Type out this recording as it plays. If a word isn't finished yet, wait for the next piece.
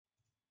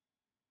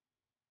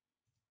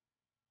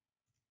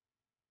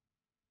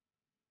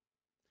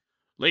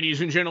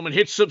Ladies and gentlemen,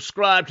 hit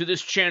subscribe to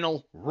this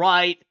channel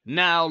right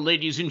now,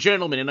 ladies and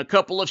gentlemen. In a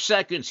couple of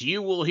seconds,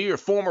 you will hear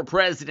former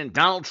President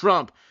Donald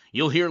Trump.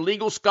 You'll hear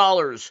legal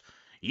scholars.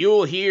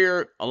 You'll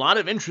hear a lot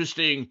of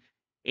interesting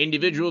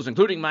individuals,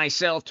 including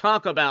myself,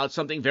 talk about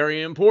something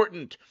very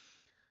important.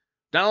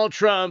 Donald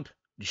Trump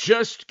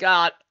just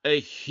got a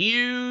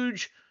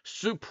huge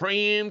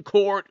Supreme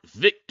Court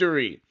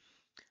victory.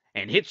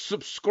 And hit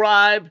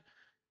subscribe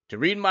to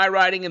read my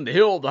writing in The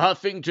Hill, The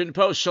Huffington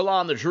Post,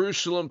 Salon, The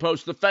Jerusalem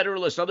Post, The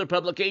Federalist, other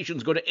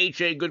publications. Go to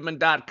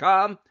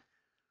hagoodman.com.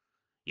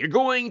 You're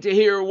going to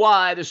hear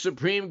why the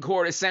Supreme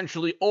Court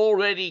essentially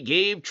already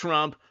gave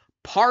Trump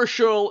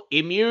partial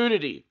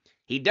immunity.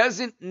 He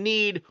doesn't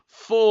need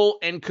full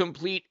and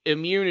complete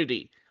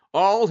immunity.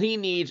 All he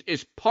needs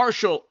is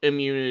partial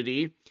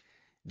immunity.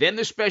 Then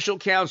the special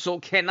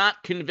counsel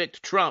cannot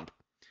convict Trump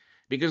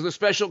because the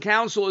special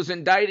counsel is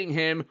indicting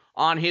him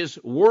on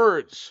his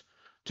words.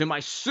 To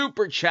my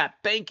super chat,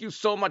 thank you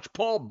so much,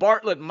 Paul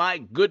Bartlett. My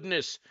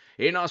goodness,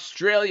 in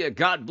Australia,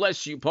 God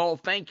bless you, Paul.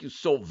 Thank you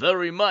so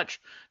very much.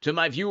 To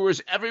my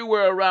viewers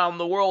everywhere around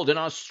the world, in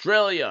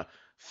Australia,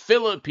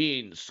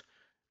 Philippines,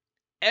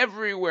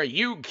 everywhere,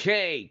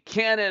 UK,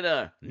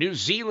 Canada, New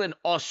Zealand,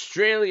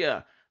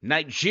 Australia,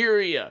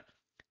 Nigeria.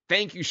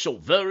 Thank you so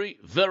very,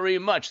 very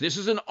much. This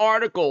is an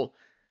article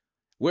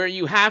where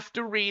you have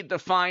to read the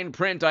fine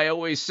print, I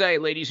always say,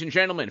 ladies and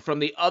gentlemen, from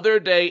the other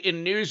day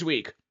in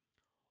Newsweek.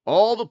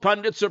 All the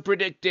pundits are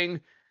predicting,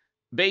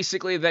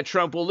 basically, that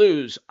Trump will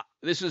lose.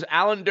 This is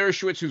Alan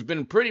Dershowitz, who's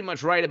been pretty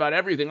much right about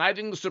everything. I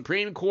think the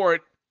Supreme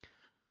Court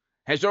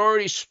has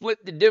already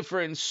split the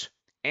difference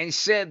and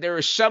said there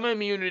is some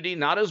immunity,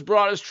 not as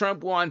broad as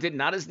Trump wanted,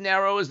 not as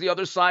narrow as the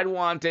other side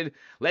wanted.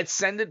 Let's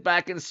send it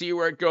back and see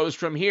where it goes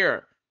from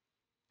here.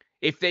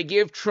 If they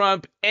give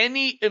Trump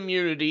any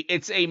immunity,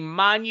 it's a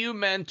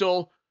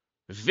monumental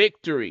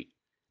victory.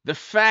 The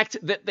fact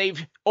that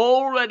they've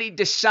already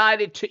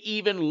decided to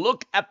even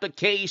look at the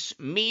case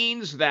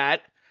means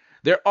that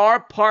there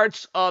are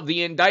parts of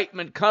the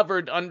indictment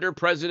covered under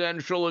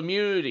presidential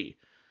immunity.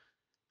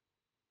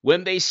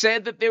 When they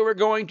said that they were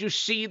going to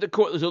see the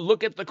court, to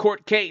look at the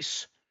court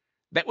case,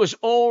 that was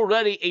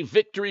already a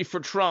victory for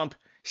Trump,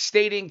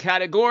 stating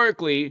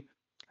categorically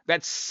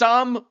that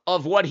some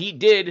of what he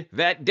did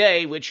that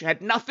day, which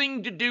had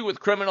nothing to do with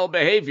criminal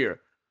behavior,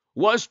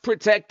 was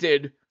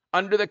protected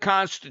under the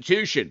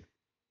Constitution.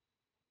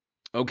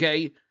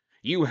 Okay,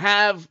 you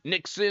have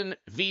Nixon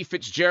v.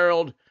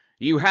 Fitzgerald.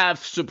 You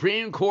have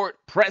Supreme Court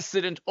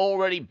precedent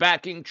already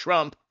backing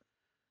Trump.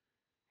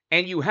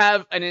 And you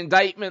have an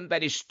indictment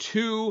that is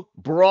too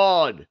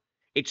broad.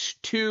 It's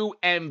too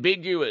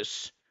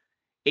ambiguous.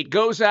 It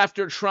goes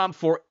after Trump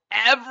for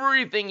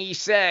everything he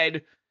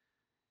said.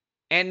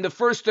 And the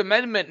First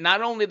Amendment,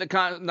 not only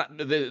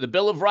the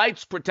Bill of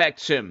Rights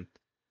protects him,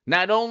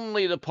 not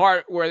only the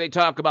part where they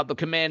talk about the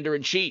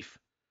commander-in-chief.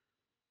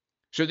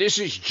 So this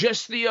is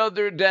just the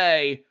other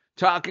day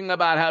talking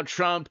about how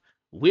Trump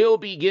will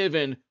be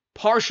given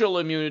partial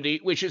immunity,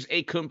 which is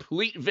a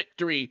complete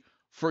victory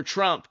for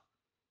Trump.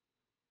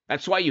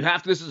 That's why you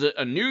have to, this is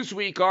a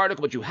Newsweek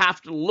article, but you have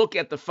to look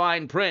at the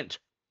fine print.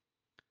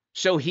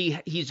 So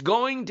he's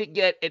going to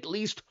get at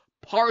least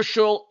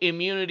partial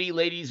immunity,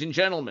 ladies and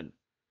gentlemen.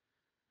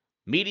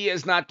 Media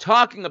is not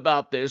talking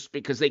about this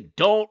because they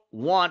don't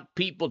want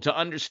people to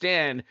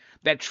understand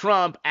that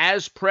Trump,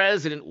 as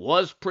president,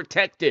 was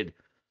protected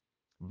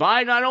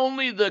by not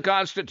only the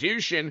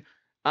Constitution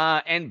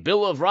and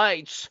Bill of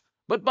Rights,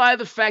 but by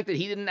the fact that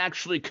he didn't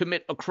actually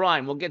commit a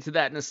crime. We'll get to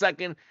that in a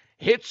second.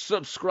 Hit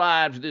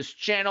subscribe to this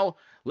channel.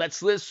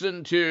 Let's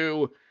listen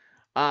to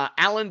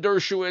Alan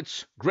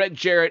Dershowitz, Greg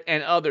Jarrett,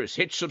 and others.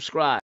 Hit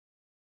subscribe.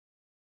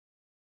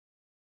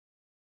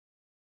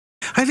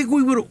 I think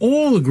we would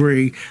all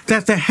agree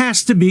that there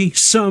has to be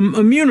some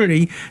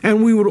immunity,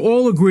 and we would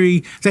all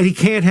agree that he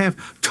can't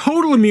have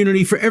total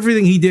immunity for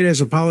everything he did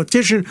as a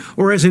politician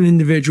or as an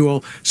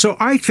individual. So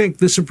I think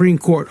the Supreme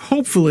Court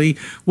hopefully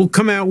will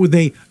come out with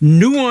a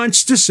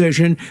nuanced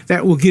decision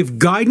that will give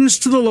guidance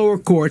to the lower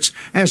courts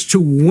as to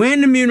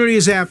when immunity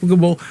is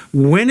applicable,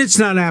 when it's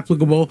not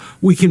applicable.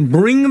 We can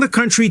bring the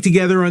country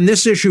together on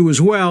this issue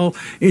as well,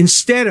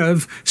 instead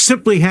of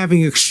simply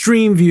having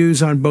extreme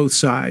views on both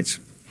sides.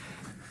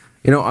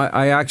 You know,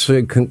 I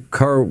actually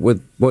concur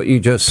with what you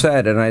just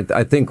said, and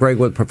I think, Greg,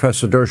 what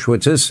Professor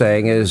Dershowitz is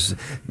saying is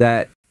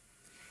that...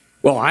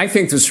 Well, I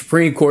think the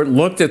Supreme Court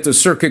looked at the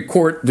Circuit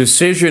Court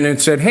decision and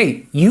said,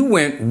 hey, you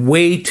went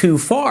way too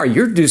far.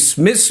 You're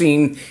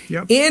dismissing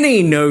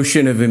any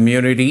notion of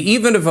immunity,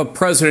 even if a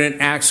president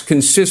acts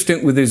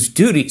consistent with his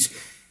duties.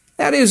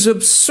 That is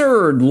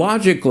absurd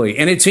logically,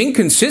 and it's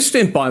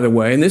inconsistent, by the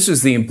way, and this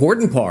is the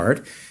important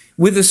part,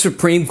 with the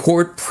Supreme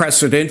Court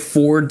precedent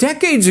 4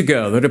 decades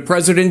ago that a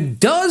president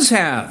does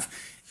have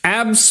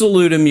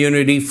absolute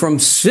immunity from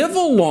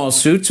civil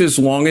lawsuits as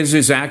long as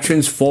his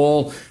actions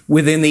fall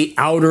within the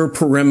outer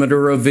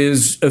perimeter of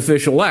his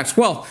official acts.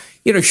 Well,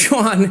 you know,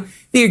 Sean,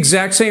 the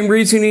exact same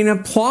reasoning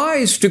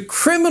applies to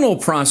criminal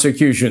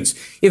prosecutions.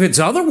 If it's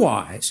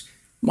otherwise,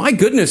 my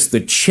goodness, the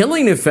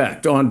chilling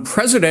effect on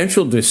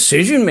presidential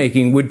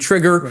decision-making would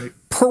trigger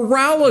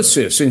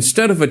paralysis.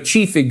 Instead of a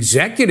chief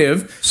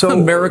executive, so,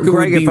 America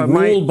Greg, would be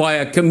ruled by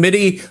a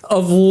committee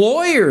of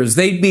lawyers.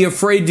 They'd be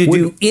afraid to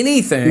do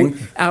anything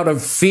out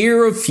of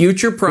fear of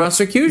future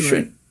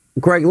prosecution.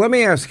 Greg, let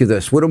me ask you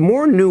this. Would a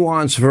more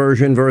nuanced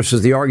version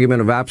versus the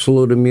argument of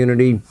absolute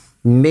immunity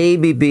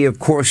maybe be, of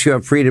course, you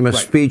have freedom of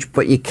speech,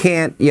 but you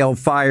can't yell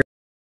fire?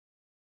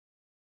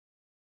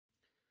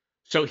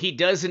 So he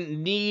doesn't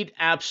need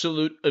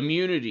absolute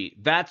immunity.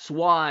 That's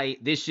why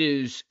this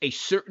is a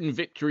certain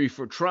victory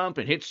for Trump,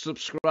 and hit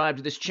subscribe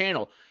to this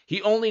channel.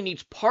 He only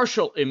needs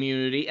partial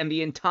immunity, and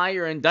the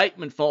entire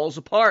indictment falls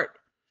apart.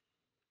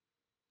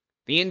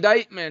 The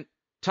indictment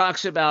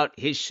talks about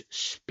his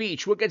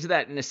speech. We'll get to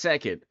that in a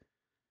second.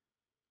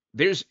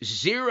 There's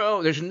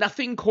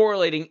nothing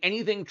correlating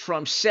anything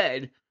Trump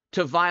said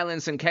to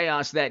violence and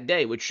chaos that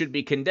day, which should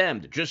be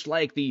condemned, just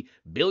like the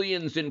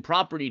billions in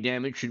property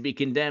damage should be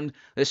condemned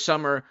the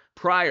summer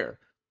prior.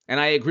 And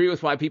I agree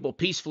with why people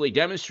peacefully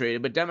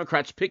demonstrated, but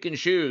Democrats pick and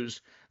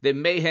choose the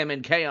mayhem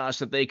and chaos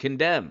that they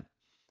condemn.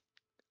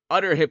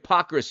 Utter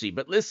hypocrisy.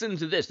 But listen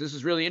to this. This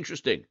is really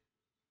interesting.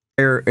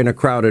 In a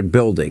crowded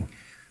building.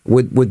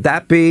 Would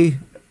that be,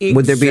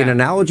 would there be an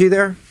analogy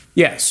there?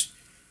 Yes.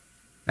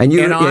 And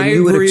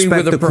you would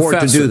expect the court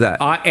to do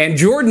that. And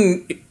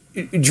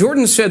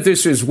Jordan said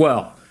this as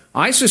well.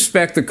 I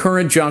suspect the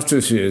current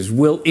justices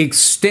will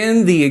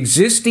extend the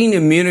existing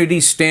immunity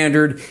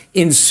standard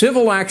in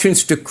civil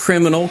actions to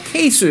criminal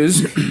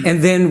cases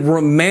and then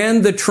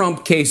remand the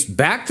Trump case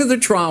back to the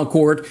trial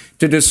court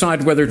to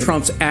decide whether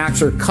Trump's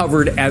acts are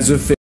covered as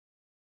official.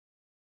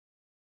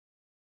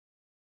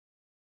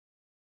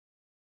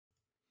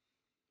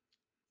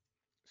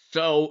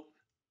 So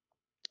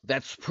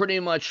that's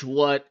pretty much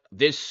what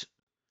this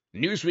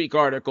Newsweek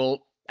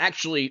article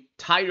actually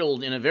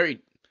titled in a very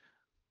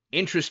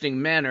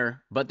interesting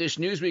manner, but this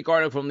Newsweek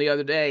article from the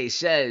other day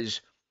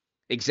says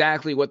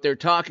exactly what they're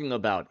talking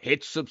about.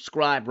 Hit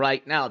subscribe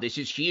right now. This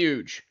is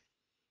huge.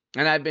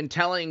 And I've been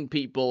telling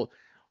people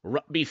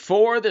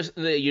before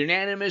the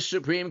unanimous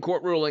Supreme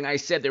Court ruling, I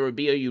said there would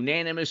be a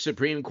unanimous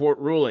Supreme Court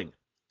ruling.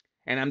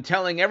 And I'm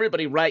telling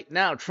everybody right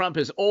now, Trump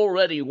has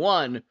already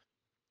won.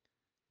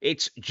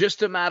 It's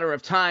just a matter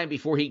of time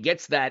before he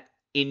gets that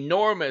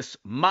enormous,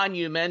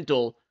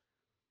 monumental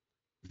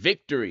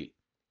victory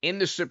in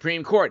the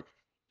Supreme Court.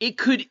 It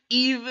could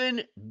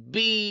even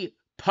be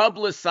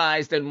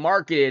publicized and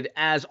marketed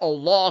as a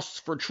loss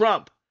for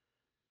Trump.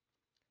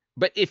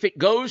 But if it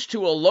goes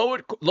to a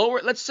lower,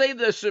 let's say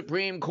the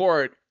Supreme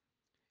Court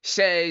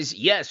says,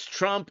 yes,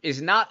 Trump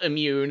is not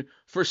immune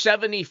for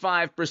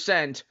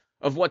 75%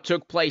 of what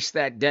took place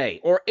that day,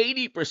 or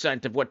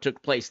 80% of what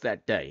took place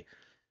that day,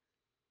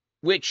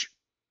 which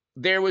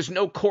there was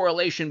no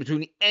correlation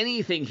between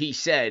anything he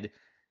said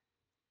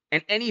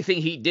and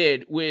anything he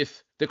did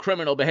with the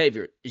criminal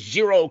behavior.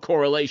 Zero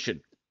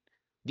correlation.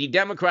 The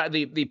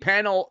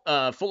panel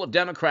full of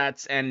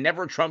Democrats and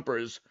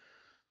never-Trumpers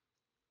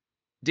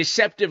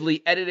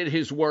deceptively edited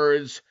his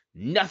words.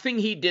 Nothing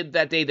he did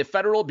that day. The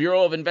Federal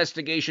Bureau of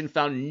Investigation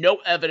found no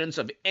evidence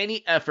of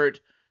any effort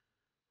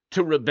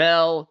to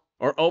rebel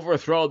or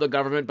overthrow the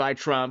government by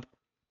Trump.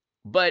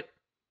 But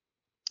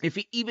if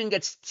he even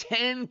gets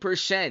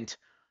 10%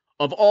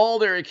 of all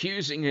they're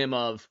accusing him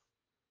of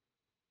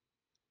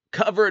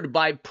covered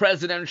by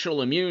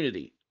presidential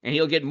immunity, and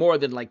he'll get more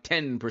than like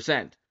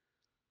 10%.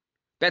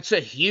 That's a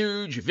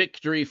huge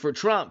victory for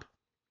Trump,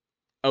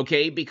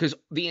 okay? Because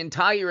the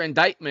entire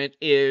indictment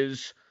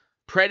is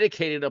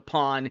predicated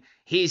upon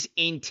his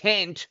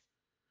intent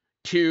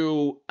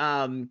to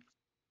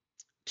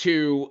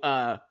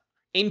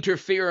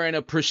interfere in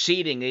a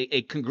proceeding,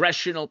 a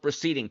congressional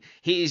proceeding,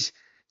 his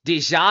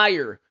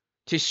desire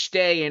to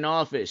stay in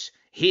office,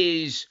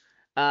 his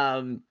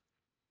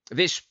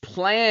this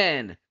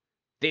plan,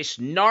 this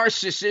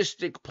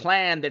narcissistic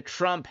plan that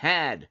Trump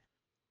had.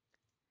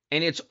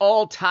 And it's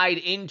all tied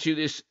into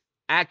this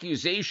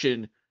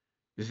accusation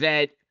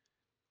that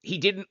he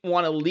didn't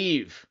want to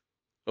leave.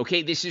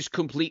 Okay, this is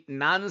complete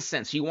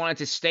nonsense. He wanted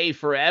to stay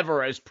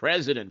forever as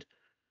president.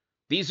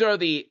 These are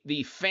the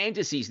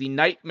fantasies, the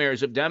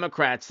nightmares of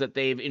Democrats that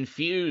they've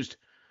infused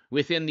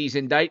within these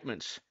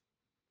indictments.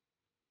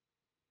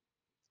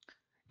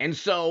 And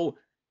so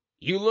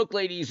you look,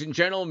 ladies and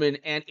gentlemen,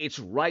 and it's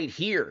right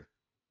here.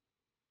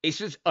 It's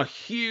just a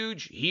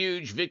huge,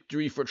 huge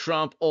victory for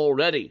Trump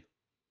already.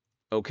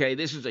 Okay,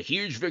 this is a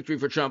huge victory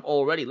for Trump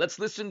already. Let's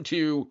listen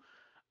to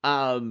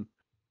Alan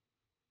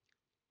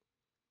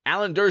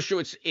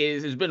Dershowitz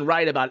has been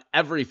right about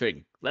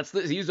everything.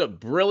 He's a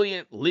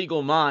brilliant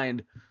legal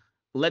mind.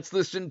 Let's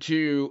listen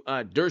to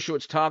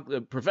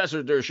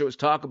Professor Dershowitz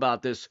talk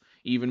about this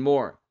even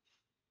more.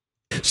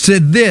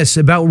 Said this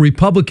about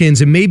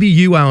Republicans, and maybe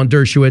you, Alan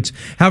Dershowitz,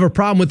 have a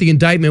problem with the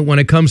indictment when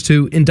it comes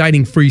to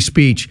indicting free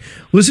speech.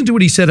 Listen to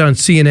what he said on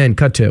CNN,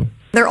 cut 2.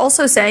 They're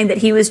also saying that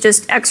he was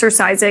just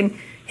exercising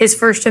his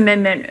First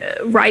Amendment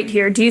right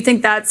here. Do you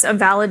think that's a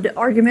valid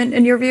argument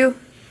in your view?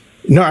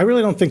 No, I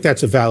really don't think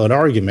that's a valid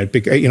argument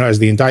because, as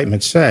the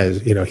indictment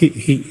says,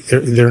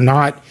 they're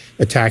not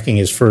attacking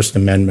his First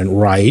Amendment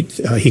right.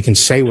 He can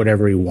say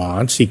whatever he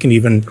wants. He can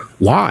even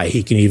lie.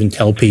 He can even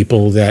tell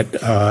people that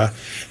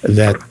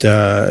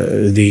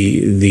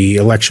the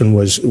election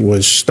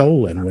was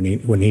stolen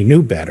when he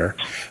knew better.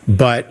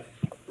 But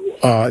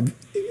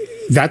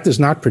that does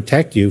not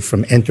protect you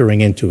from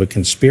entering into a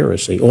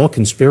conspiracy. All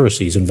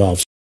conspiracies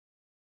involve.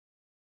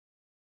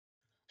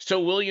 So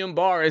William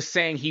Barr is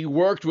saying he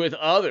worked with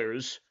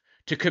others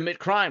to commit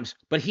crimes,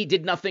 but he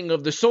did nothing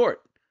of the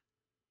sort.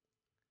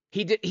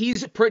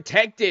 He's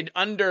protected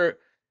under,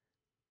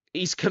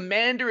 he's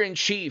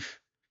commander-in-chief.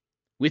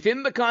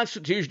 Within the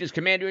Constitution is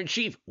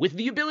commander-in-chief with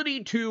the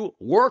ability to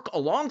work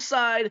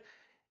alongside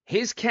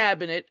his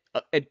cabinet,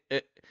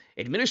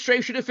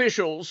 administration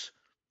officials,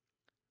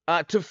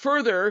 to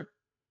further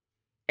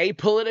a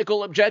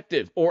political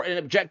objective or an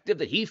objective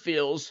that he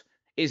feels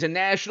is a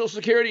national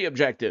security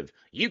objective.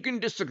 You can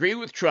disagree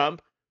with Trump,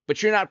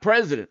 but you're not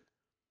president.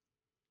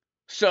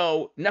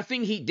 So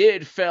nothing he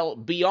did fell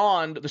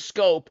beyond the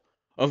scope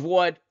of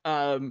what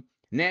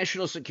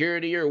national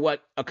security or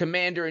what a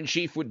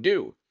commander-in-chief would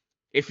do.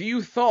 If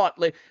you thought,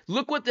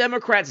 look what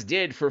Democrats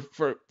did for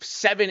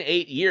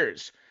 7-8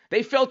 years.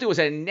 They felt it was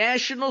a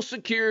national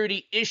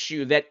security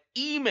issue that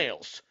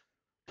emails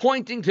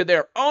pointing to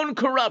their own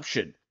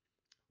corruption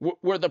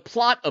were the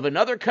plot of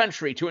another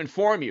country to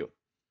inform you.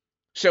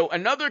 So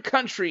another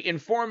country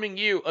informing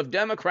you of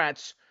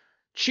Democrats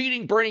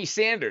cheating Bernie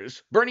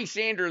Sanders. Bernie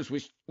Sanders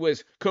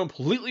was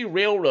completely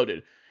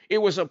railroaded. It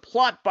was a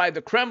plot by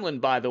the Kremlin,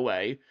 by the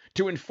way,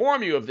 to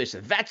inform you of this.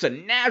 That's a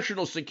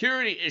national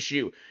security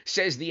issue,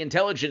 says the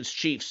intelligence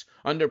chiefs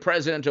under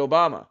President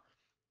Obama.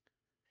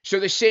 So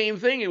the same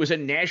thing, it was a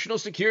national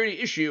security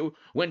issue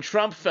when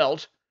Trump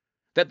felt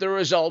that the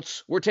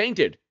results were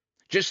tainted.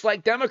 Just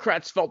like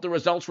Democrats felt the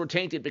results were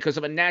tainted because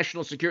of a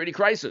national security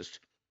crisis.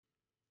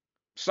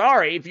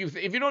 Sorry, if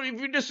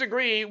you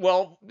disagree,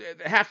 well,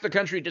 half the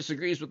country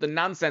disagrees with the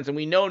nonsense, and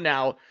we know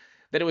now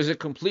that it was a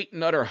complete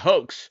and utter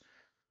hoax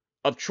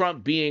of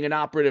Trump being an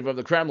operative of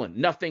the Kremlin.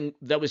 Nothing,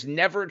 that was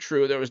never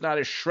true. There was not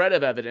a shred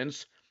of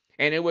evidence,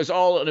 and it was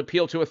all an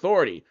appeal to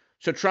authority.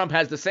 So Trump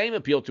has the same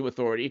appeal to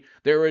authority.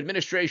 There were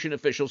administration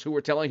officials who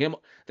were telling him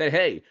that,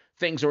 hey,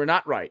 things are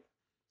not right.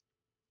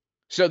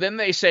 So then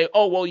they say,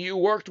 oh, well, you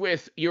worked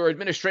with your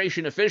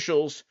administration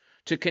officials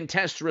to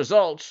contest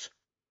results.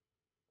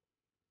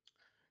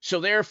 So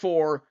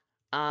therefore,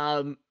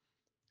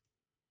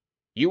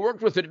 you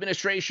worked with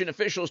administration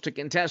officials to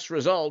contest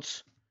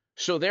results.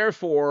 So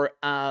therefore,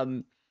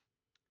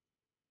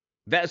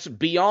 that's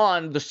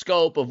beyond the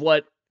scope of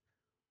what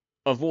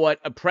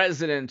a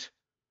president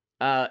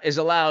is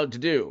allowed to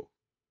do.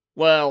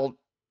 Well,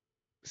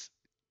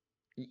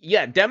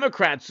 yeah,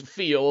 Democrats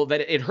feel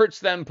that it hurts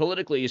them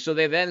politically, so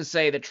they then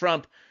say that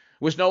Trump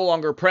was no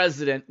longer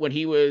president when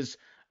he was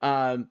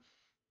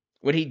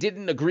when he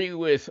didn't agree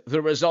with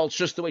the results,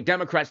 just the way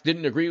Democrats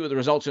didn't agree with the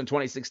results in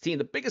 2016.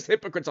 The biggest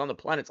hypocrites on the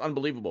planet. It's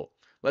unbelievable.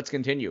 Let's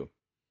continue.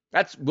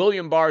 That's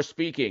William Barr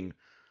speaking.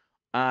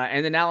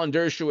 And then Alan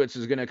Dershowitz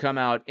is going to come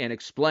out and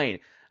explain.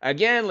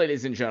 Again,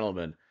 ladies and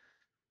gentlemen,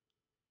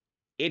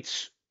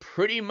 it's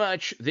pretty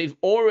much, they've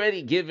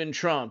already given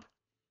Trump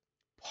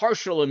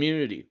partial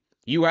immunity.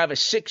 You have a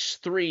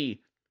 6-3,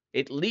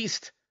 at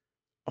least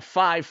a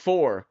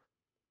 5-4,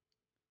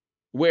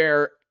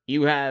 where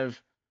you have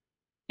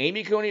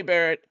Amy Coney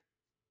Barrett,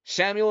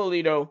 Samuel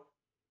Alito,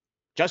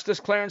 Justice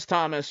Clarence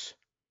Thomas,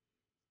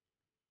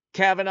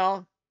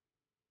 Kavanaugh,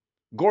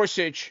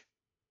 Gorsuch,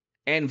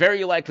 and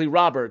very likely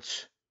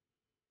Roberts,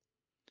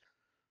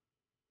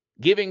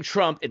 giving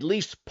Trump at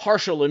least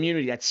partial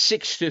immunity. That's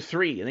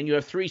 6-3, and then you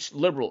have 3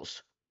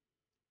 liberals.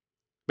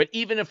 But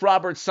even if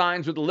Roberts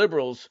signs with the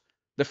liberals,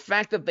 the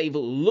fact that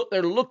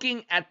they're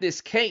looking at this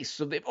case,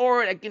 so they've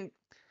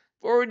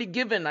already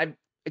given. I've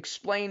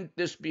explained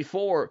this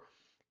before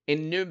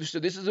in news, so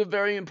this is a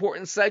very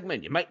important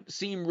segment. It might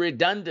seem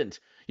redundant.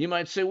 You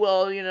might say,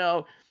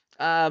 well,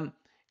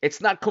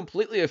 it's not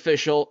completely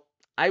official.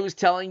 I was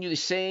telling you the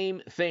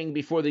same thing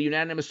before the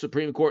unanimous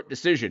Supreme Court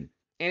decision.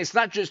 And it's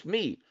not just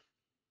me.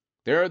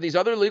 There are these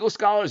other legal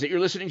scholars that you're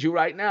listening to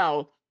right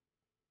now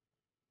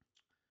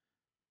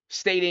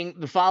stating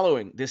the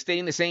following. They're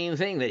stating the same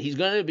thing, that he's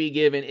going to be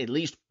given at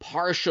least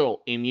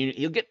partial immunity.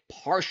 He'll get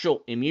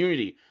partial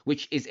immunity,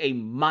 which is a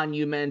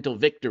monumental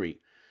victory.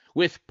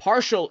 With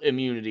partial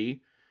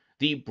immunity,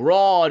 the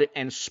broad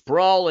and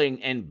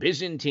sprawling and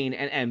Byzantine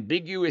and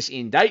ambiguous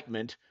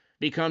indictment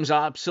becomes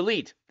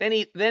obsolete. Then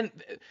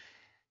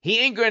he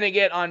ain't going to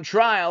get on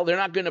trial. They're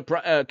not going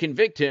to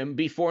convict him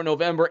before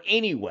November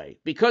anyway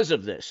because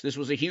of this. This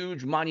was a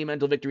huge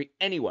monumental victory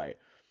anyway.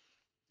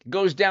 It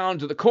goes down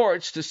to the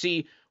courts to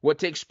see what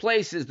takes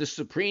place. Is the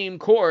Supreme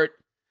Court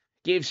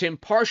gives him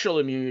partial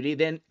immunity,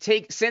 then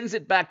sends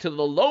it back to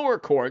the lower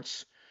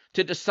courts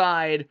to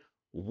decide,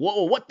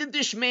 whoa, what did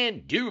this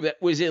man do that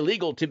was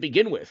illegal to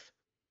begin with?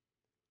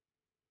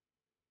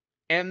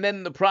 And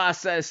then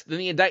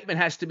the indictment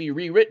has to be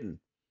rewritten.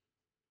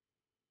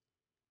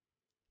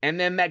 And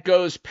then that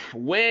goes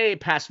way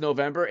past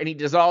November, and he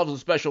dissolves the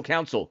special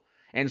counsel.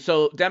 And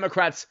so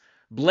Democrats'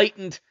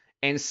 blatant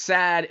and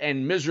sad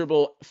and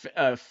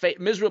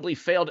miserably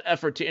failed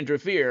effort to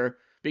interfere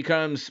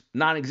becomes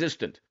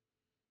non-existent.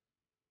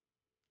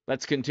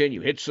 Let's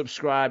continue. Hit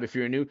subscribe if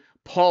you're new.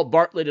 Paul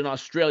Bartlett in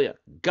Australia.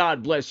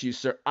 God bless you,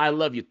 sir. I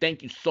love you.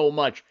 Thank you so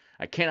much.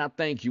 I cannot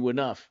thank you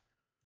enough.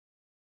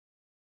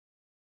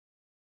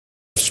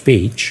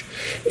 Speech,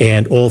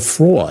 and all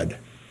fraud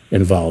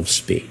involves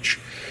speech.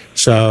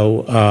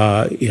 So,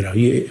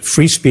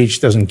 free speech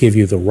doesn't give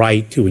you the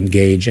right to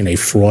engage in a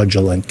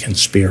fraudulent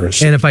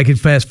conspiracy. And if I could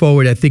fast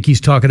forward, I think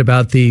he's talking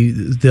about the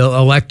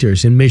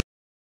electors in Michigan.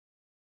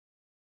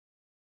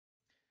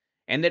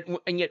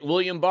 And yet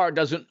William Barr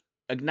doesn't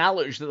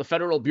acknowledge that the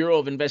Federal Bureau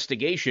of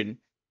Investigation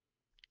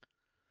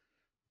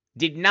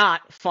did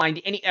not find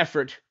any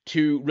effort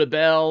to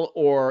rebel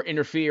or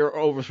interfere or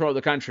overthrow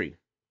the country.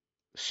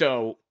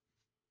 So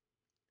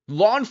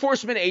law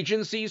enforcement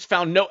agencies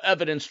found no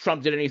evidence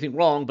Trump did anything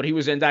wrong, but he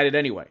was indicted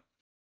anyway.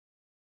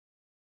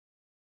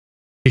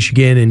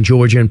 Michigan and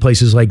Georgia and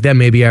places like that,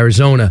 maybe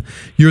Arizona.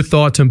 Your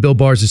thoughts on Bill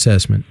Barr's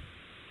assessment?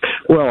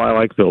 Well, I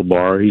like Bill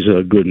Barr. He's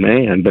a good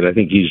man, but I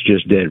think he's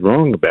just dead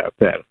wrong about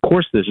that. Of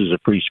course, this is a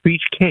free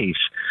speech case.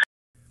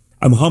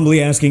 I'm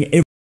humbly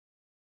asking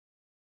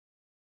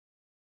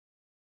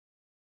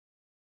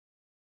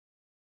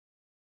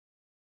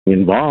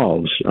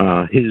involves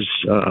his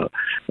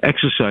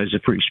exercise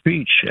of free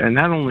speech, and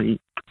not only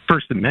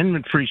First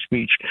Amendment free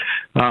speech,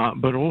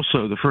 but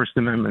also the First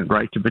Amendment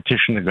right to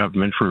petition the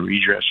government for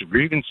redress of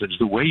grievances.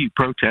 The way you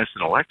protest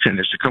an election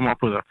is to come up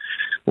with an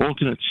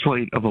alternate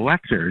slate of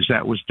electors.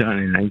 That was done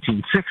in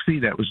 1960.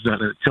 That was done at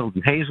the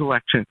Tilden Hayes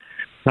election.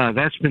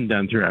 That's been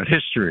done throughout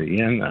history,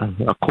 and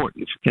a court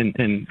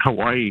in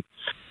Hawaii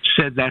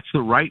said that's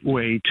the right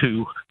way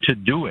to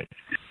do it.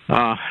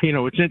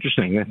 It's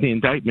interesting that the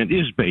indictment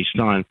is based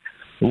on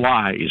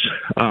lies,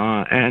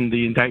 and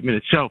the indictment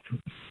itself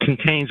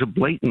contains a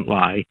blatant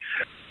lie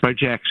by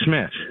Jack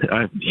Smith.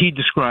 He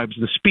describes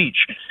the speech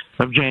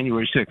of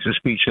January 6th, a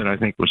speech that I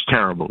think was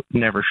terrible. It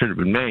never should have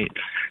been made.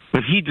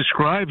 But he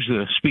describes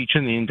the speech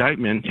in the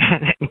indictment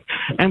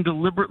and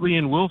deliberately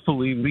and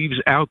willfully leaves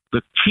out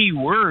the key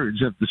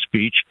words of the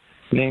speech,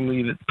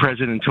 namely that the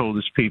president told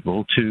his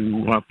people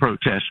to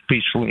protest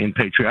peacefully and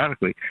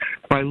patriotically.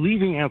 By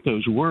leaving out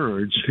those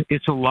words,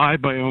 it's a lie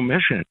by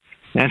omission.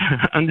 And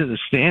under the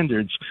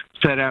standards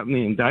set out in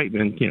the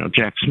indictment,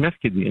 Jack Smith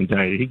could be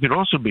indicted. He could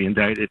also be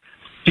indicted,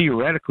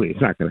 theoretically, it's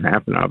not going to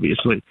happen,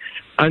 obviously,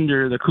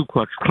 under the Ku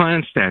Klux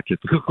Klan statute.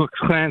 The Ku Klux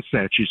Klan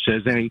statute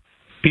says any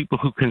people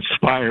who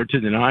conspire to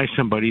deny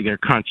somebody their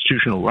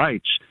constitutional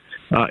rights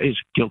is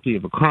guilty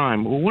of a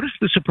crime. Well, what if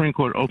the Supreme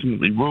Court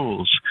ultimately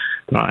rules,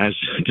 as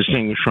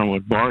distinguished from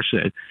what Barr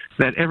said,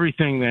 that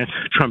everything that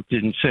Trump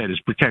did and said is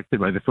protected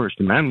by the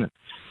First Amendment?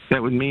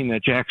 That would mean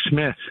that Jack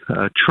Smith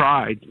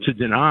tried to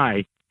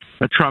deny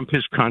Trump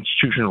his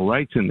constitutional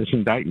rights in this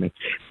indictment.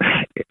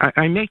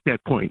 I make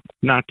that point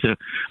not to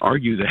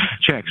argue that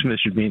Jack Smith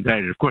should be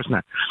indicted, of course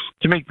not,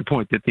 to make the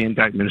point that the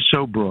indictment is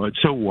so broad,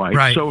 so wide,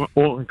 right, so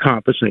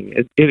all-encompassing.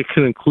 It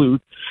can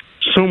include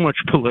so much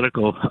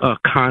political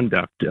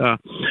conduct.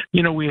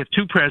 We have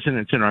two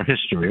presidents in our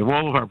history. Of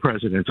all of our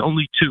presidents,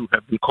 only two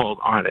have been called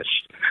honest.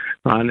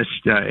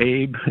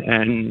 Abe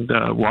and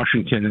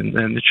Washington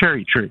and the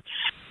cherry tree.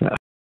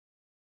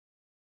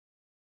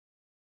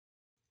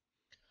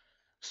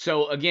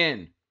 So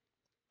again,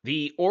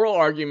 the oral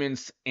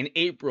arguments in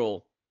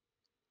April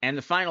and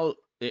the final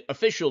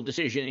official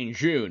decision in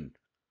June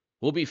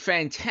will be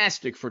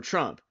fantastic for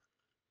Trump.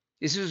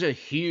 This is a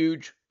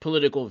huge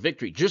political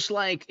victory. Just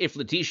like if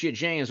Letitia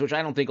James, which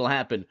I don't think will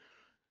happen,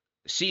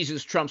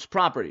 seizes Trump's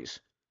properties,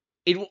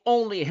 it will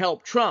only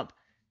help Trump.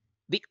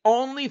 The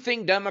only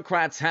thing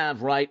Democrats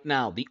have right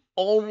now, the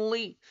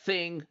only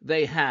thing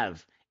they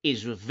have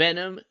is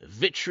venom,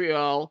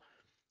 vitriol,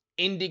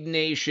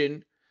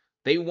 indignation.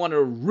 They want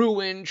to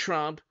ruin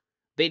Trump.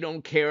 They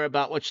don't care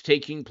about what's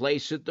taking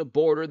place at the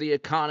border, the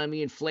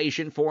economy,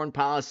 inflation, foreign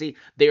policy.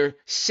 Their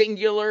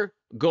singular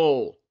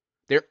goal,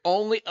 their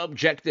only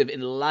objective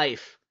in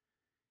life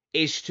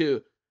is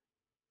to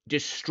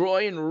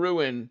destroy and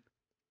ruin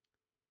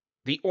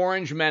the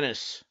Orange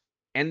Menace.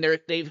 And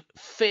they've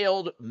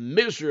failed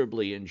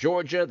miserably in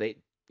Georgia.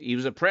 He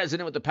was a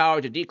president with the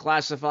power to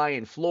declassify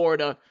in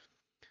Florida.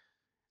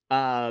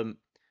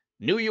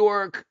 New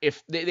York,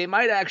 if they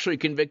might actually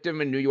convict him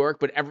in New York,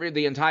 but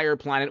the entire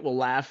planet will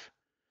laugh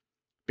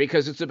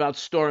because it's about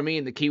Stormy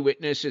and the key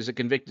witness is a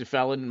convicted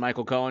felon,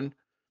 Michael Cohen.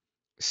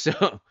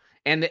 So,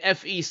 and the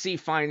FEC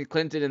fined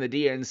Clinton and the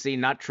DNC,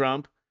 not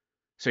Trump.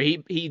 So he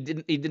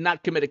did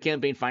not commit a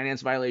campaign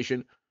finance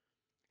violation.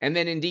 And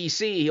then in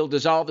D.C., he'll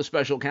dissolve the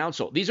special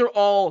counsel. These are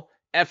all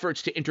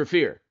efforts to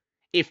interfere.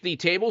 If the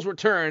tables were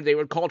turned, they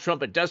would call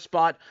Trump a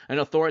despot, an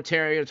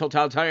authoritarian, a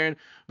totalitarian.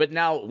 But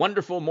now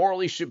wonderful,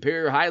 morally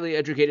superior, highly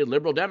educated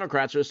liberal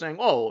Democrats are saying,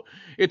 oh,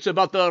 it's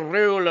about the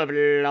rule of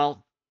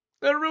law.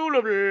 The rule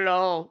of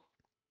law.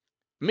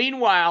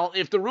 Meanwhile,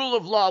 if the rule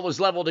of law was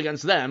leveled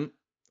against them,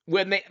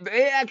 when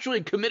they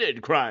actually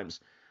committed crimes,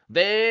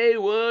 they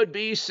would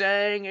be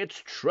saying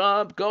it's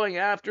Trump going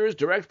after his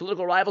direct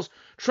political rivals.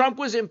 Trump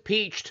was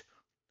impeached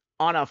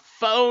on a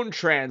phone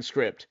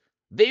transcript.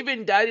 They've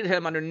indicted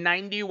him under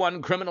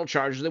 91 criminal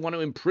charges. They want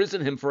to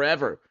imprison him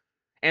forever.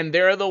 And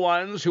they're the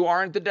ones who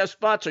aren't the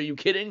despots. Are you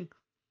kidding?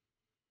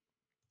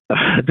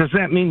 Does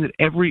that mean that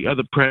every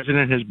other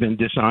president has been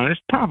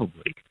dishonest?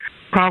 Probably.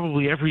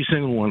 Probably every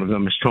single one of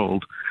them is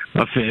told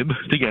a fib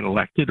to get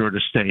elected or to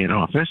stay in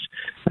office.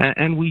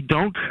 And we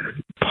don't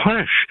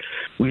punish,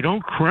 we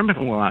don't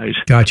criminalize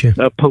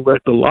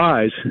political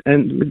lies.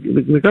 And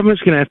the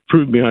government's going to have to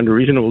prove beyond a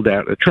reasonable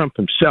doubt that Trump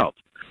himself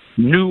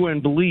knew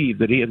and believed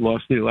that he had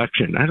lost the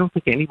election. I don't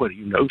think anybody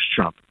who knows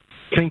Trump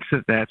thinks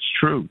that that's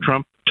true.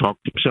 Trump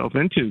talked himself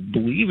into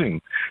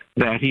believing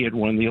that he had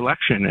won the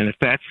election. And if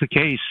that's the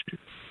case,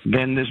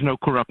 then there's no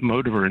corrupt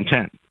motive or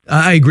intent.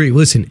 I agree.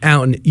 Listen,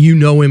 Alton, you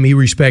know him. He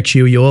respects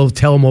you. You'll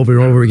tell him over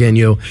and over again,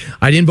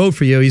 I didn't vote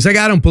for you. He's like,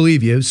 I don't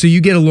believe you. So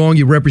you get along,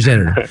 you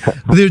represented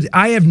him.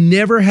 I have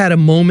never had a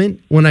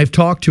moment when I've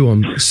talked to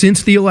him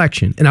since the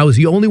election, and I was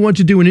the only one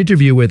to do an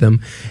interview with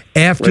him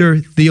after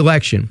the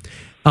election.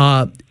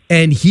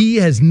 And he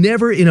has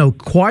never, in a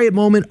quiet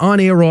moment, on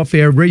air, off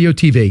air, radio,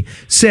 TV,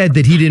 said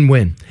that he didn't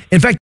win. In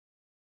fact,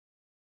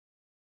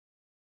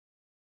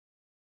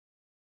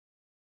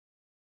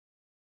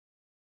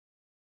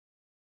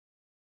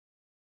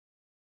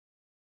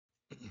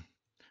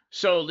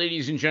 so,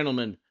 ladies and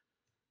gentlemen,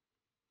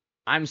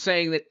 I'm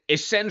saying that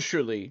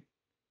essentially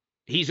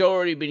he's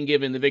already been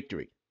given the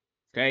victory.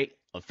 Okay?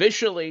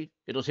 Officially,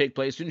 it'll take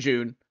place in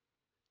June,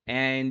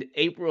 and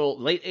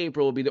late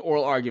April will be the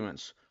oral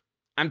arguments.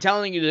 I'm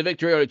telling you the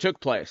victory already took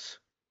place.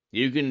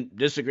 You can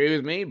disagree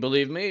with me,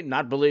 believe me,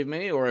 not believe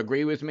me, or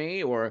agree with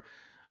me, or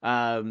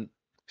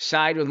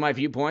side with my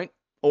viewpoint,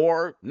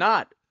 or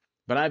not.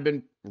 But I've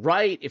been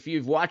right. If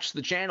you've watched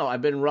the channel,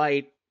 I've been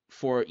right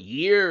for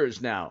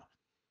years now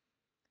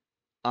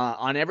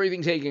on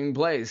everything taking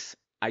place.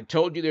 I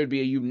told you there'd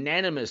be a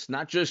unanimous,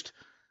 not just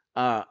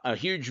a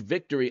huge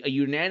victory, a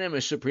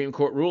unanimous Supreme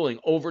Court ruling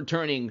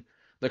overturning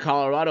the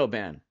Colorado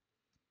ban.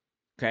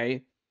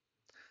 Okay?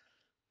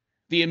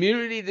 The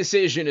immunity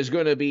decision is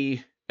going to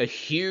be a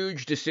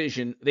huge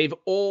decision. They've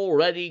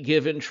already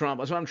given Trump,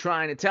 that's what I'm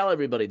trying to tell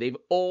everybody, they've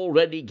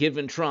already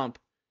given Trump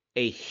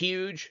a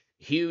huge,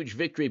 huge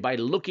victory by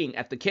looking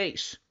at the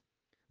case.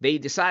 They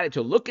decided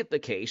to look at the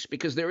case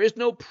because there is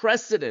no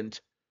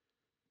precedent.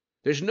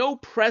 There's no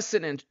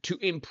precedent to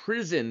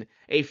imprison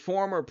a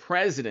former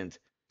president.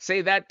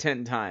 Say that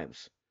 10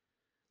 times.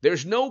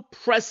 There's no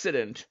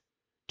precedent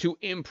to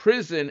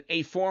imprison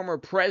a former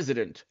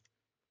president.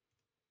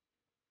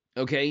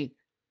 Okay?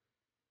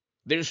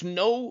 There's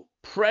no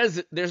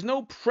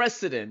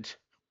precedent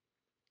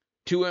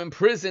to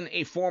imprison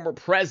a former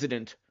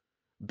president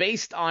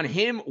based on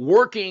him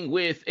working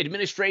with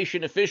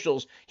administration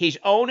officials, his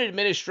own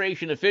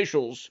administration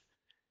officials,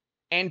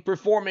 and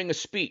performing a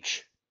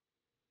speech.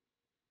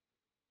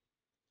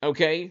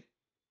 Okay?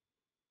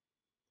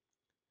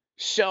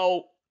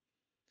 So,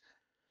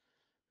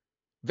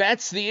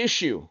 that's the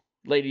issue,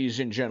 ladies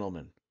and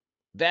gentlemen.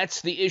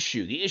 That's the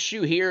issue. The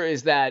issue here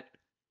is that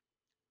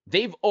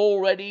they've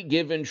already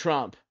given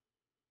Trump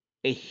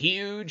a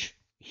huge,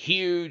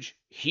 huge,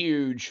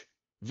 huge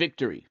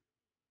victory.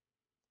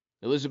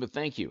 Elizabeth,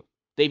 thank you.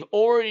 They've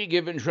already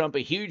given Trump a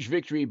huge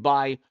victory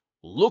by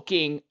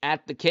looking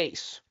at the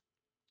case.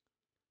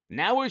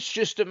 Now it's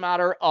just a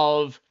matter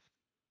of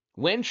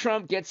when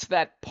Trump gets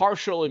that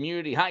partial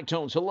immunity. Hi,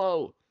 Tones,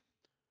 hello.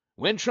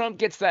 When Trump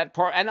gets that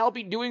and I'll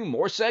be doing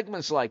more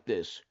segments like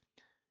this,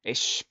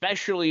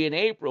 especially in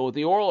April with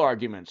the oral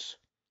arguments.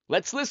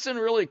 Let's listen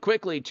really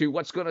quickly to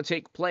what's going to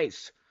take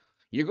place.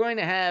 You're going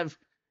to have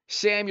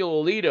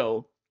Samuel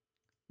Alito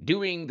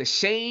doing the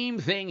same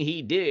thing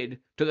he did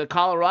to the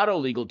Colorado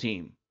legal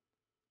team.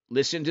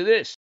 Listen to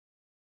this.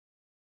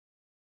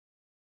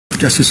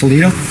 Justice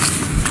Alito?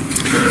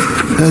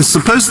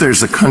 Suppose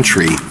there's a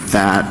country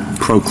that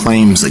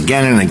proclaims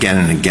again and again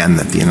and again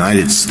that the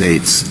United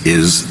States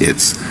is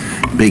its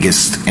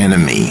biggest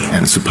enemy,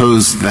 and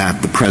suppose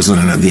that the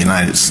President of the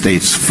United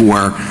States,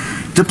 for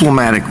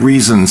diplomatic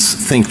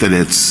reasons, think that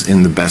it's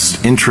in the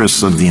best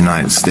interests of the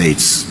United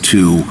States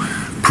to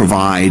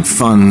provide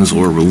funds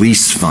or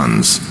release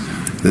funds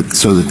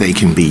so that they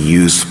can be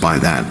used by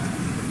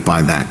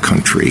that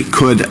country.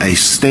 Could a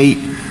state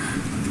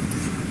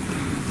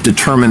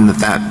determine that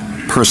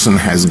that person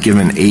has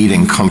given aid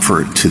and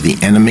comfort to the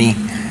enemy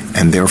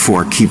and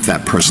therefore keep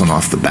that person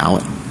off the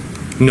ballot?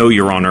 No,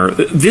 Your Honor.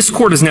 This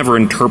court has never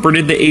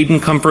interpreted the aid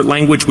and comfort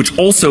language, which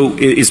also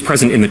is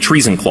present in the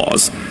treason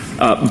clause.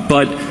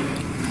 But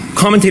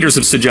commentators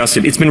have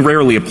suggested, it's been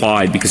rarely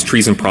applied because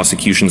treason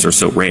prosecutions are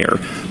so rare,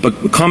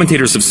 but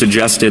commentators have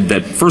suggested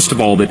that, first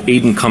of all, that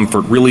aid and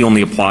comfort really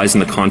only applies in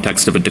the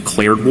context of a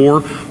declared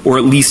war, or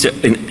at least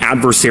an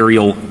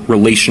adversarial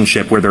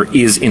relationship where there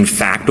is, in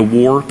fact, a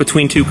war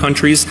between two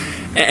countries.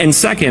 And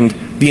second,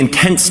 the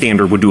intent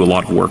standard would do a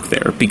lot of work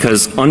there,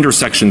 because under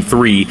Section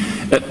 3,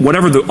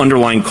 whatever the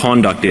underlying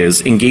conduct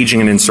is, engaging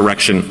in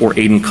insurrection or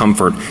aid and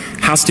comfort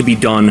has to be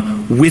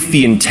done with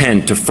the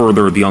intent to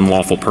further the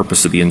unlawful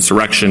purpose of the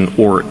insurrection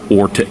or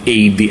to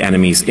aid the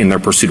enemies in their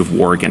pursuit of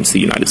war against the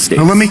United States.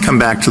 Now, let me come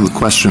back to the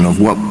question of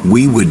what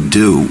we would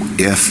do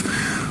if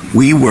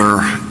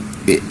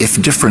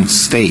different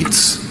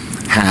states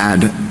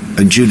had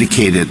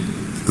adjudicated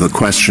the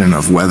question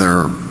of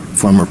whether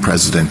former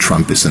President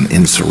Trump is an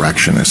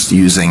insurrectionist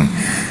using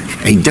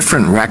a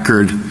different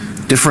record,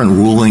 different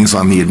rulings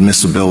on the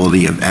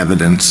admissibility of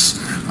evidence,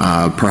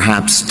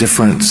 perhaps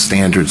different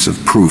standards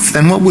of proof,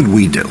 then what would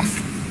we do?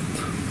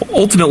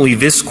 Ultimately,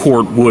 this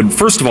court would,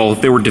 first of all,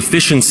 if there were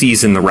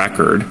deficiencies in the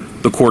record,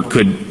 the court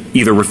could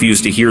either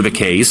refuse to hear the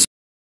case.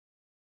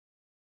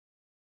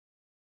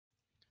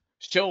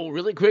 So,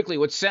 really quickly,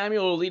 what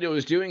Samuel Alito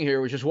is doing here,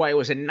 which is why it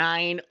was a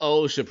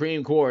 9-0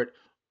 Supreme Court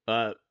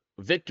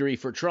victory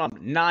for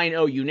Trump,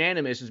 9-0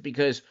 unanimous, is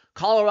because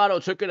Colorado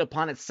took it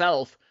upon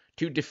itself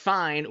to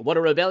define what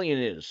a rebellion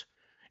is,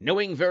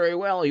 knowing very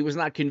well he was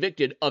not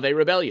convicted of a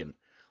rebellion.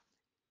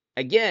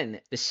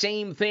 Again, the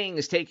same thing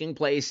is taking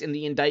place in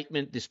the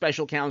indictment, the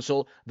special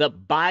counsel, the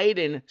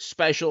Biden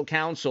special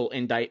counsel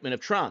indictment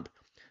of Trump.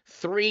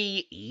 4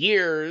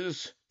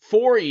 years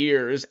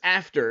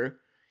after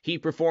he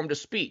performed a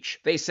speech.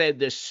 They said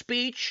the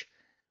speech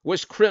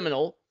was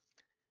criminal,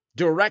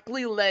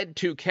 directly led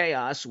to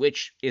chaos,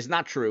 which is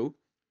not true.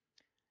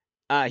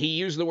 He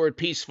used the word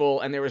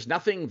peaceful, and there was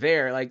nothing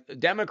there. Like,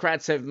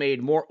 Democrats have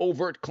made more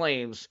overt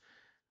claims.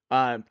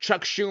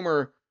 Chuck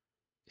Schumer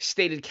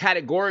stated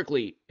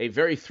categorically a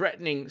very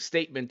threatening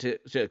statement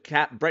to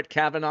Brett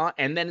Kavanaugh,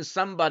 and then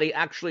somebody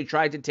actually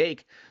tried to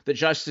take the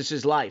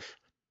justice's life.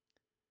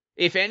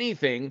 If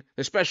anything,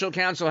 the special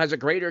counsel has a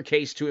greater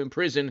case to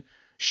imprison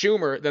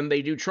Schumer than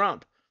they do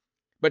Trump.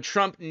 But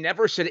Trump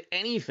never said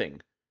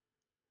anything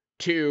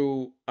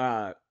to,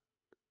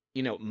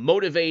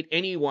 motivate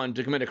anyone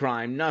to commit a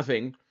crime,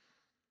 nothing.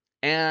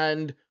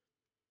 And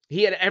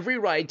he had every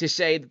right to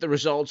say that the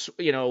results,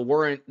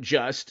 weren't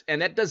just.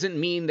 And that doesn't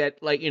mean that,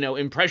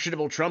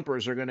 impressionable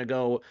Trumpers are going to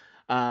go,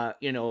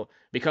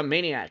 become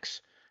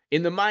maniacs.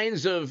 In the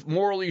minds of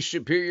morally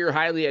superior,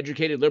 highly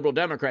educated liberal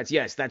Democrats,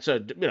 yes, that's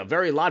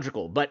very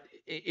logical. But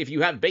if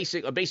you have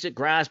a basic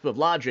grasp of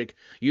logic,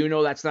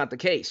 that's not the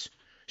case.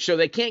 So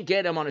they can't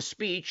get him on a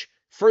speech,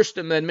 First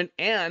Amendment,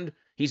 and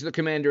he's the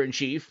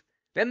commander-in-chief.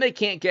 Then they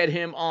can't get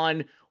him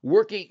on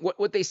working.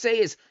 What they say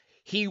is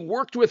he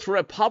worked with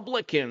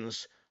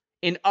Republicans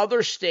in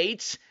other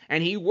states,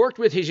 and he worked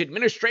with his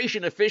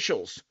administration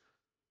officials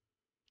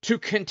to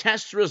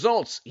contest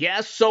results.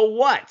 Yes, so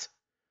what?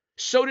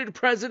 So did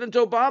President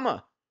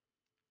Obama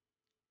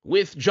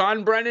with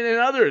John Brennan and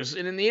others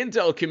in the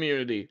intel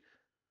community.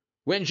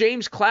 When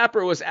James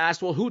Clapper was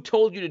asked, well, who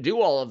told you to do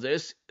all of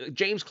this?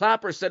 James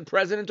Clapper said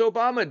President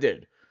Obama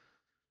did.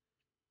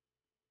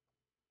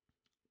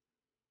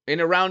 In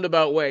a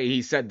roundabout way,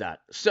 he said that.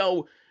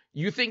 So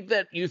you think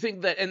that,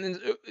 and then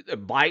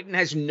Biden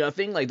has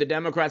nothing, like the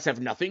Democrats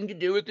have nothing to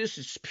do with this?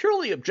 It's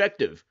purely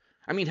objective.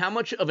 I mean, how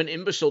much of an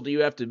imbecile do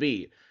you have to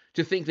be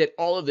to think that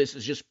all of this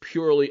is just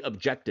purely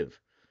objective?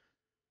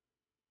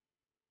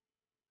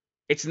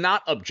 It's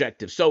not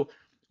objective. So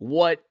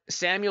what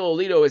Samuel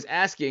Alito is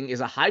asking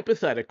is a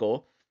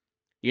hypothetical.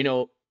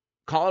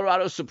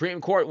 Colorado Supreme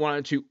Court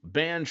wanted to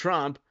ban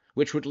Trump,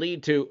 which would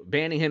lead to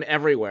banning him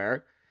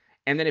everywhere.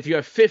 And then if you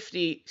have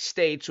 50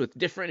 states with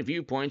different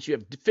viewpoints, you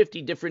have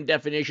 50 different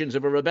definitions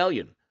of a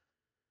rebellion.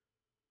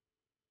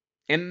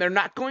 And they're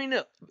not going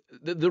to,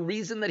 the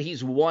reason that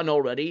he's won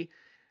already,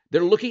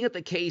 they're looking at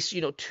the case,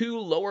 2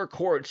 lower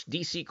courts,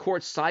 D.C.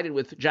 courts sided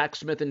with Jack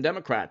Smith and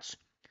Democrats.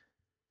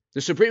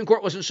 The Supreme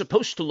Court wasn't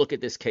supposed to look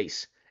at this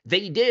case.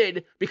 They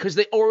did because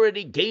they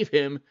already gave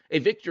him a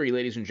victory,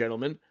 ladies and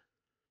gentlemen.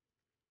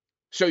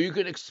 So you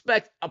can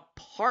expect a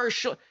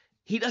partial,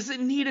 he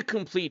doesn't need a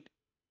complete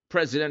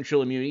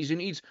presidential immunity. He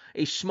needs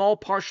a small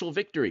partial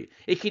victory.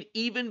 It could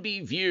even be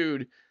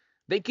viewed,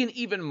 they can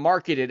even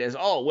market it as,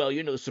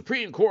 the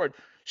Supreme Court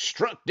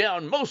struck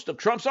down most of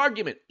Trump's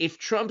argument. If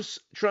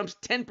Trump's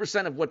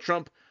 10% of what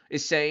Trump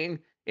is saying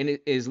in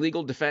his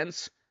legal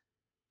defense,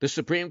 the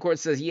Supreme Court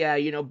says,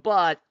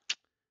 but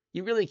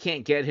you really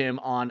can't get him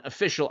on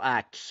official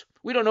acts.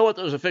 We don't know what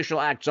those official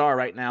acts are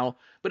right now,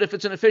 but if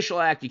it's an official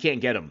act, you can't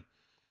get him.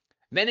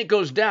 Then it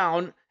goes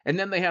down, and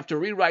then they have to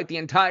rewrite the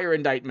entire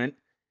indictment,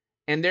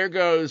 and there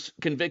goes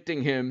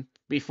convicting him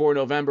before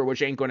November,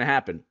 which ain't going to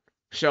happen.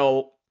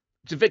 So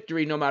it's a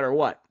victory no matter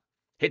what.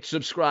 Hit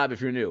subscribe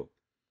if you're new.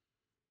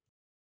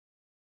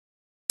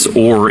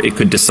 Or it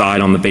could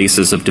decide on the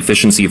basis of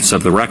deficiencies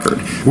of the record.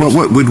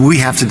 Well, would we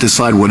have to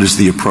decide what is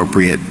the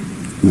appropriate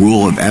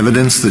rule of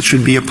evidence that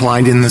should be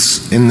applied in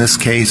this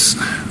case?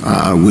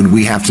 Would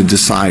we have to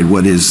decide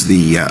what is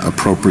the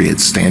appropriate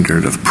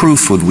standard of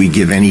proof? Would we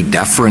give any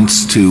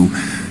deference to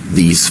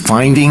these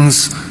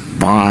findings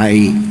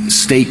by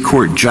state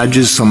court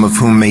judges, some of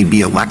whom may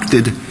be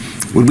elected?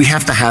 Would we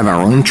have to have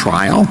our own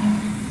trial?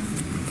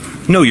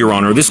 No, Your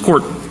Honor. This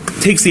court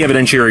takes the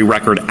evidentiary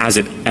record as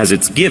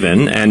it's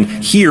given, and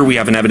here we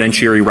have an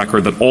evidentiary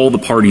record that all the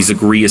parties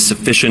agree is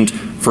sufficient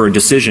for a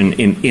decision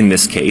in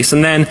this case.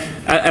 And then,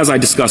 as I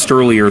discussed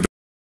earlier,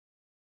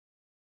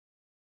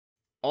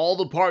 all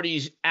the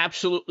parties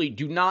absolutely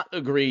do not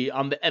agree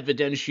on the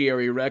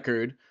evidentiary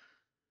record.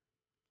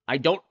 I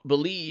don't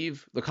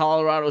believe the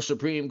Colorado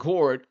Supreme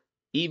Court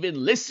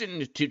even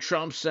listened to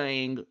Trump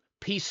saying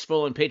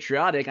peaceful and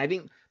patriotic. I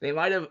think they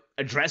might have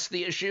addressed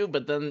the issue,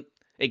 but then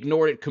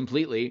ignored it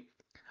completely.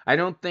 I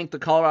don't think the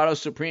Colorado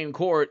Supreme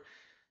Court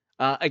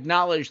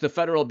acknowledged the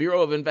Federal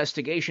Bureau of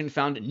Investigation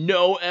found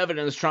no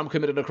evidence Trump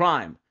committed a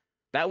crime.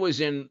 That was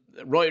in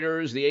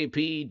Reuters, the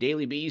AP,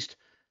 Daily Beast.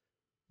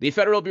 The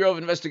Federal Bureau of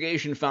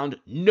Investigation found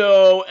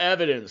no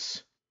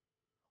evidence,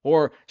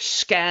 or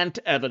scant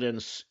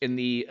evidence in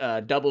the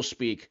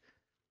doublespeak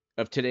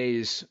of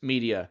today's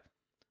media,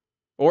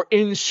 or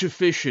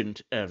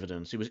insufficient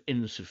evidence. It was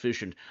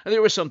insufficient. And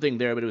there was something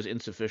there, but it was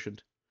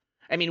insufficient.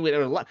 I mean, there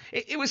was a lot.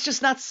 It was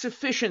just not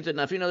sufficient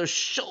enough. You know, there's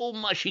so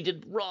much he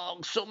did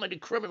wrong, so many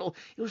criminal.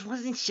 It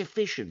wasn't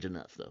sufficient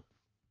enough, though.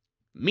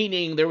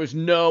 Meaning there was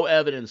no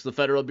evidence. The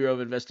Federal Bureau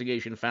of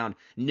Investigation found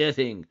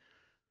nothing.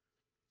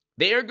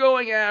 They are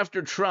going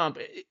after Trump.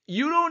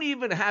 You don't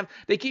even have,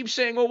 they keep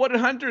saying, well, what did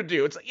Hunter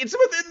do? It's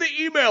within the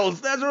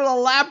emails. That's a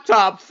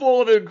laptop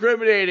full of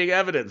incriminating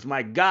evidence.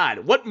 My God,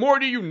 what more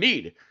do you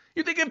need?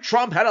 You think if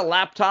Trump had a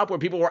laptop where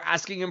people were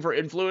asking him for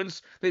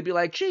influence, they'd be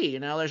like, gee,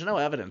 there's no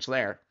evidence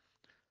there.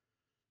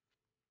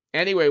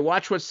 Anyway,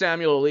 watch what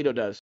Samuel Alito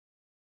does.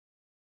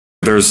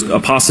 There's a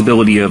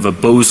possibility of a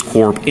Bose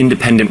Corp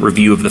independent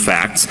review of the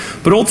facts,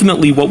 but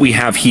ultimately what we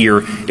have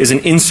here is an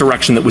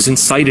insurrection that was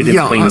incited in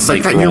plain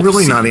sight. But you're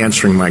really not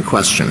answering my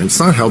question. It's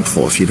not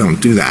helpful if you don't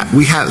do that.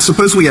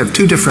 Suppose we have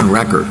two different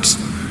records,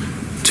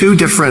 two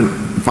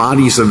different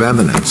bodies of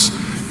evidence,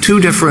 two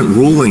different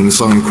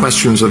rulings on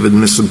questions of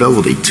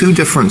admissibility, two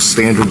different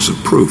standards of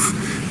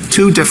proof,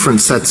 two different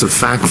sets of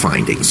fact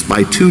findings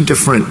by two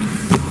different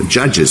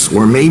judges,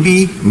 or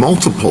maybe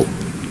multiple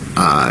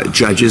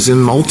judges in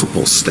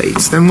multiple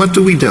states. Then what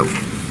do we do?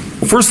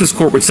 Well, first, this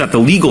court would set the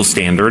legal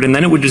standard, and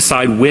then it would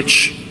decide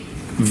which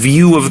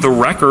view of the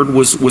record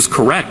was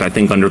correct. I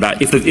think under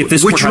that, if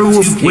this court had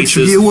two cases, which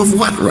view of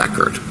what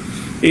record?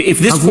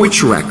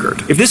 Which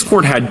record? If this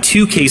court had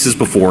two cases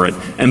before it,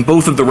 and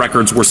both of the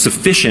records were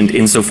sufficient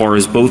insofar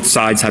as both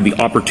sides had the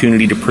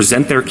opportunity to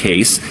present their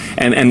case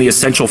and the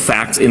essential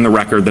facts in the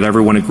record that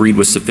everyone agreed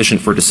was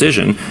sufficient for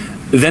decision,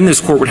 then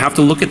this court would have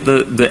to look at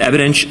the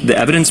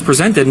evidence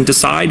presented and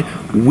decide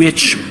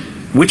which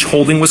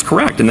holding was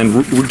correct, and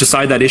then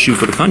decide that issue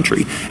for the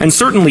country. And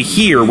certainly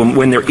here,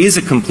 when there is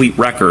a complete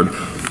record,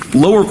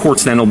 lower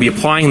courts then will be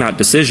applying that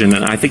decision,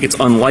 and I think it's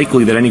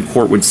unlikely that any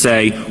court would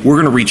say, we're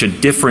going to reach a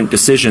different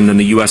decision than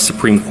the U.S.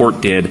 Supreme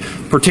Court did,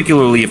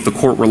 particularly if the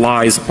court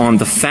relies on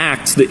the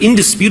facts, the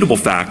indisputable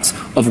facts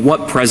of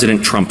what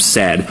President Trump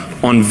said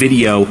on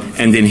video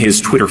and in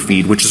his Twitter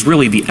feed, which is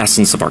really the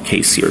essence of our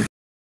case here.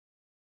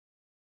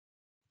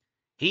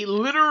 He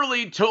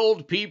literally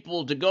told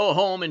people to go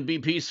home and be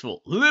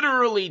peaceful.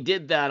 Literally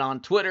did that on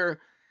Twitter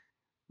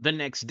the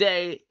next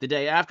day, the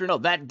day after. No,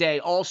 that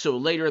day also,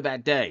 later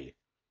that day.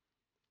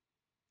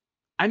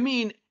 I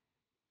mean,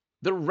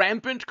 the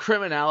rampant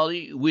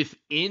criminality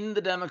within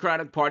the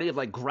Democratic Party of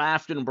like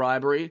graft and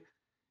bribery.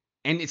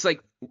 And it's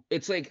like,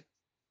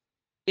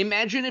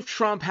 imagine if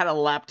Trump had a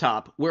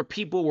laptop where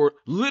people were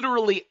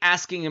literally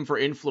asking him for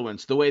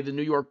influence, the way the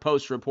New York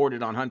Post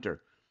reported on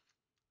Hunter,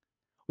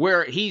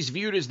 where he's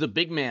viewed as the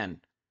big man.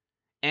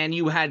 And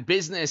you had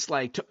business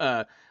like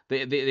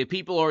the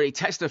people already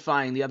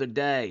testifying the other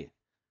day.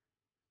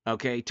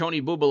 Okay, Tony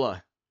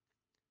Bubala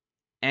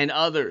and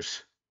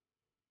others.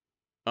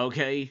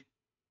 Okay,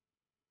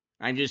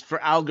 I'm just for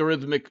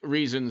algorithmic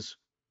reasons.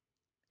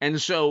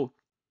 And so,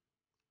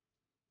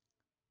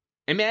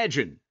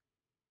 imagine,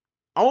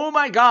 oh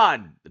my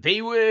God,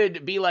 they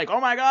would be like, oh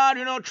my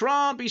God,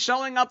 Trump, he's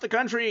selling out the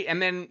country. And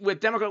then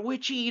with Democrat,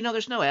 witchy,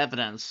 there's no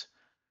evidence.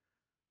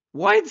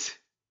 What?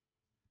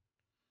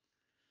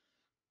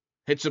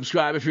 Hit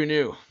subscribe if you're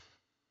new.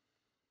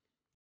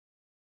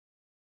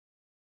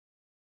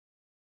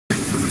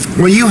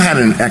 Well, you had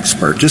an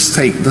expert.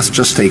 Let's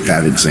just take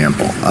that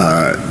example.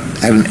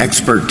 Had an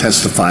expert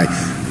testify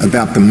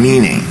about the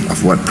meaning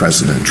of what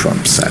President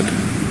Trump said.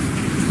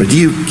 But do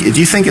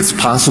you think it's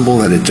possible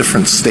that a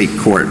different state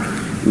court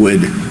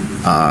would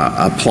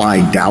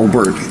apply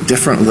Daubert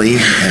differently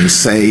and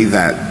say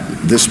that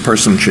this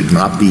person should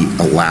not be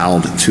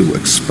allowed to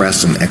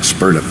express an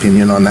expert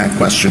opinion on that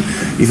question?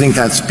 You think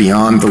that's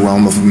beyond the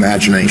realm of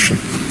imagination?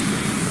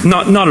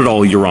 Not at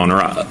all, Your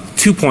Honor.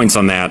 2 points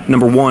on that.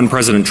 Number one,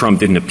 President Trump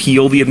didn't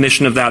appeal the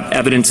admission of that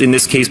evidence in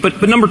this case.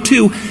 But number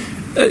two,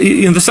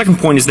 the second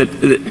point is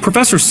that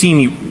Professor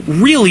Sini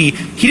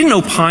he didn't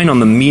opine on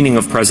the meaning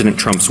of President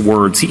Trump's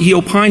words. He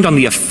opined on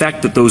the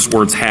effect that those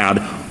words had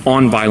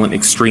on violent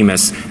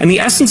extremists. And the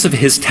essence of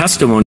his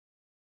testimony.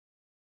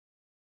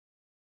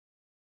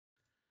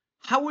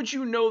 How would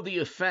you know the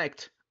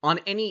effect on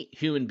any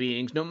human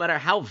beings, no matter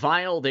how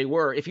vile they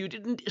were, if you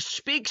didn't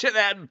speak to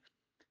them?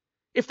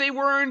 if they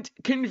weren't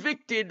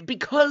convicted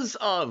because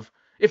of,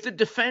 if the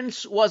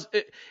defense was,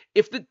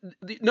 if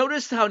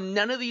notice how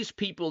none of these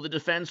people, the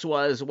defense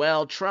was,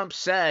 well, Trump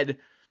said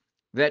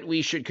that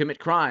we should commit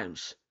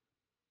crimes.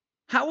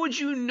 How would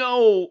you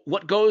know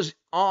what goes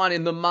on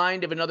in the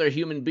mind of another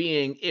human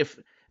being if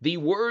the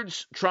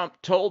words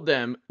Trump told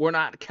them were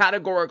not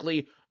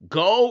categorically,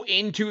 go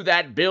into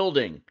that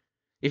building?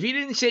 If he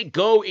didn't say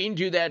go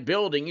into that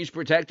building, he's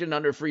protected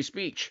under free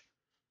speech,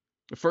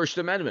 the First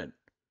Amendment.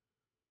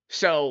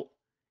 So,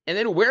 and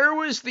then where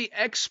was the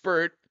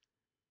expert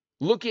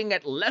looking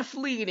at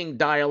left-leaning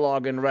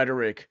dialogue and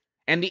rhetoric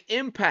and the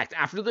impact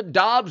after the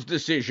Dobbs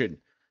decision,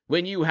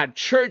 when you had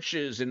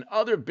churches and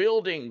other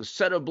buildings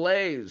set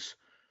ablaze?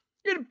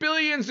 You had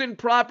billions in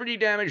property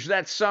damage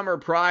that summer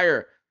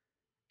prior.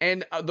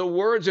 And the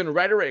words and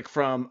rhetoric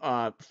from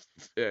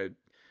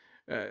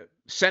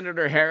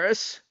Senator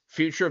Harris,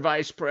 future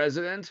vice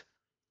president,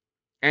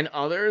 and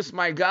others,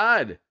 my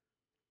God.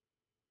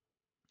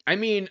 I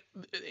mean,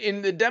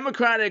 in the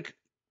Democratic,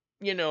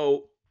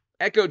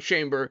 echo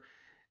chamber,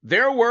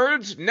 their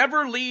words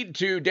never lead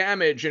to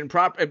damage in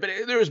property, but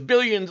there's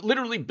billions,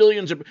 literally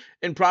billions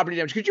in property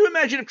damage. Could you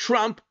imagine if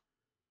Trump,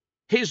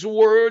 his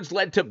words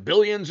led to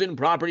billions in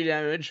property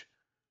damage?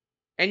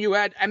 And you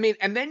had,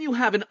 and then you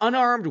have an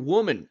unarmed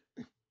woman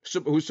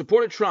who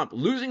supported Trump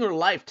losing her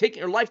life,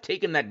 taking her life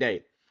taken that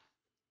day.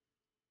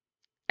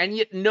 And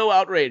yet no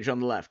outrage on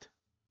the left.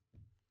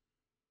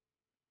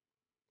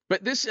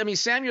 But this,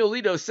 Samuel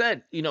Alito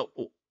said,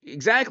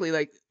 exactly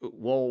like,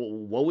 well,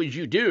 what would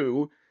you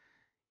do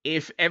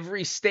if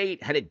every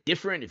state had a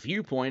different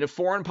viewpoint of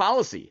foreign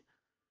policy?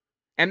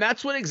 And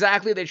that's what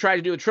exactly they tried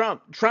to do with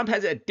Trump. Trump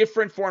has a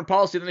different foreign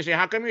policy than they say,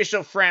 how come you're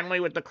so friendly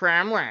with the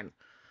Kremlin?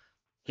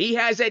 He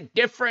has a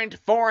different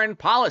foreign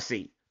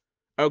policy,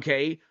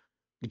 okay?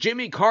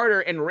 Jimmy Carter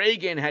and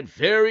Reagan had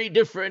very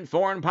different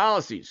foreign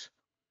policies,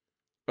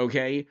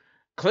 okay?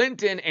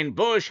 Clinton and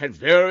Bush had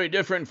very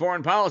different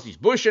foreign policies.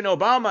 Bush and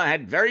Obama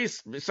had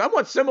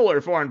somewhat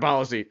similar foreign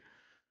policy.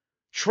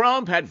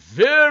 Trump had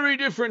very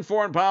different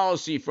foreign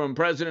policy from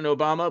President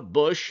Obama,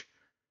 Bush,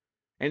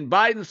 and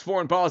Biden's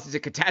foreign policy is a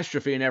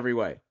catastrophe in every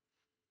way.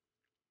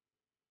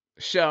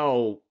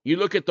 So you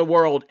look at the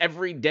world,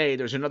 every day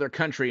there's another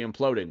country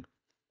imploding.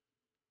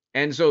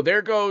 And so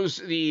there goes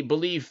the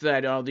belief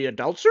that the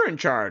adults are in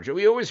charge.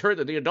 We always heard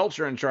that the adults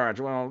are in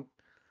charge. Well,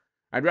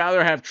 I'd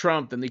rather have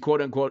Trump than the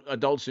quote-unquote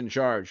adults in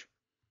charge.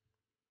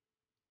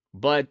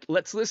 But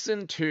let's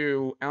listen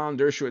to Alan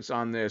Dershowitz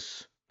on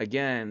this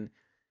again,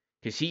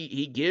 because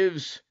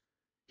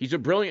he's a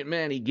brilliant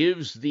man. He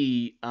gives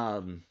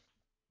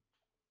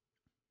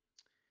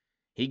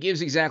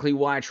exactly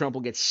why Trump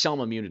will get some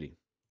immunity.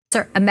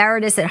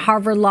 Emeritus at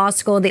Harvard Law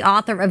School, the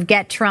author of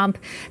Get Trump.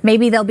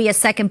 Maybe there'll be a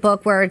second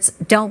book where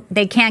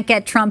they can't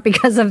get Trump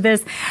because of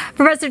this.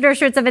 Professor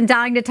Dershowitz, I've been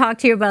dying to talk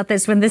to you about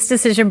this. When this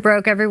decision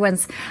broke,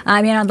 everyone's,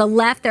 on the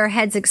left, their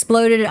heads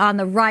exploded. On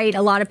the right,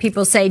 a lot of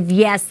people say,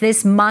 yes,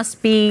 this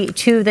must be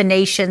to the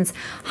nation's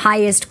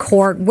highest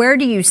court. Where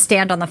do you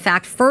stand on the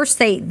fact, first,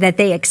 that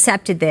they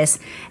accepted this,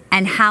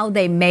 and how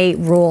they may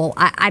rule?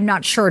 I'm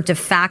not sure de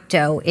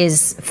facto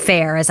is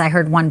fair, as I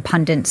heard one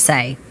pundit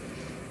say.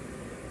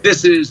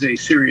 This is a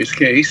serious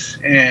case,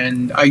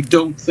 and I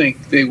don't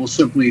think they will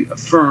simply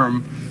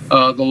affirm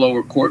the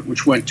lower court,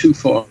 which went too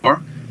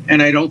far.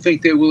 And I don't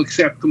think they will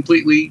accept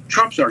completely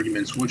Trump's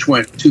arguments, which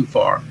went too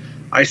far.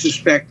 I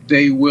suspect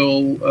they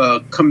will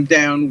come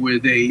down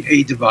with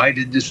a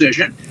divided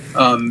decision,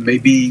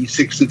 maybe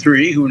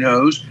 6-3, who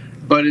knows,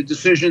 but a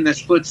decision that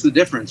splits the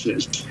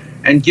differences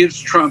and gives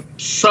Trump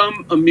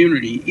some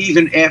immunity,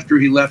 even after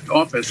he left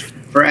office,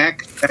 for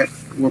acts that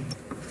were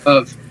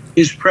of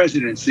his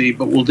presidency,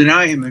 but will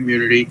deny him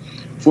immunity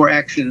for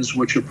actions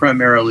which are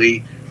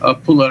primarily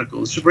political.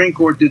 The Supreme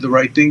Court did the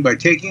right thing by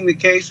taking the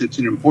case. It's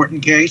an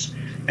important case,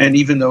 and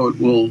even though it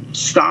will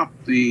stop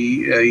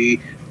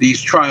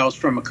these trials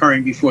from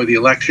occurring before the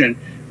election,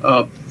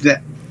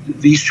 that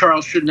these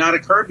trials should not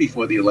occur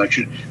before the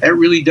election. That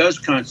really does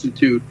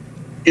constitute,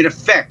 in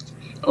effect,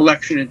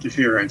 election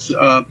interference.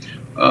 You've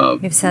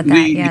said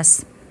that,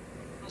 yes.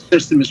 The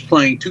system is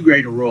playing too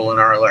great a role in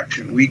our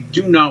election. We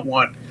do not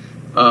want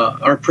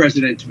our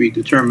president to be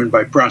determined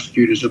by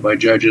prosecutors or by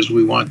judges.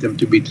 We want them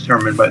to be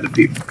determined by the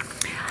people.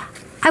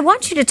 I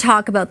want you to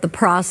talk about the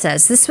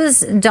process. This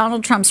was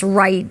Donald Trump's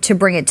right to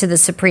bring it to the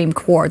Supreme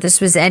Court. This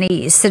was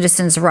any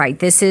citizen's right.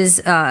 This is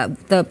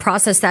the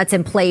process that's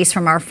in place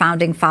from our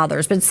founding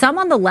fathers. But some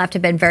on the left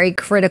have been very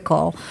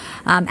critical,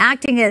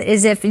 acting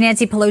as if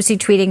Nancy Pelosi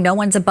tweeting, no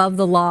one's above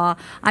the law.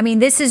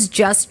 This is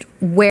just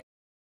where.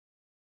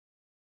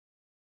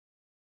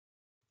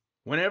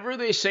 Whenever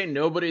they say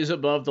nobody's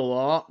above the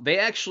law, they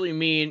actually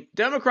mean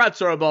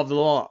Democrats are above the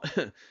law,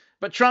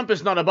 but Trump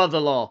is not above the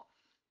law.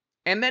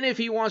 And then if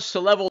he wants to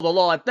level the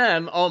law at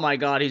them, oh my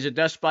God, he's a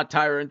despot,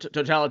 tyrant,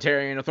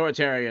 totalitarian,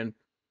 authoritarian.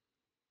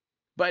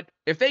 But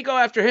if they go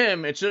after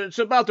him, it's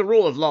about the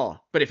rule of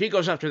law. But if he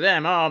goes after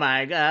them, oh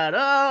my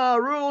God,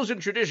 rules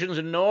and traditions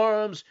and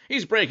norms,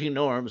 he's breaking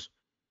norms.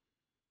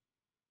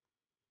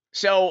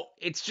 So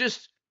it's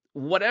just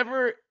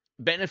whatever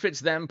benefits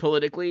them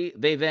politically,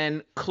 they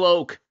then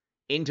cloak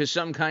into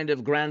some kind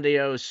of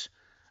grandiose,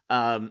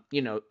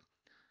 romantic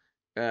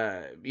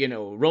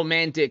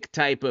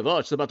type of,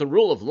 it's about the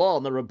rule of law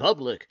and the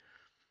republic.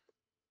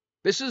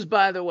 This is,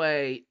 by the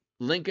way,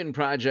 Lincoln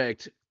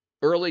Project,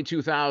 early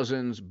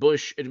 2000s,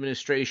 Bush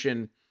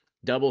administration,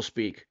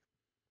 doublespeak.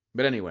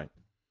 But anyway.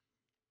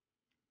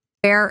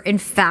 Where, in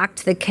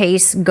fact, the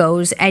case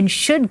goes and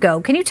should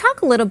go. Can you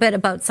talk a little bit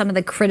about some of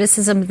the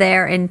criticism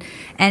there and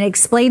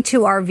explain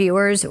to our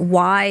viewers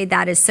why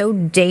that is so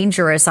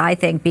dangerous, I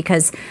think,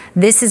 because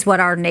this is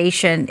what our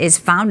nation is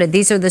founded.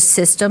 These are the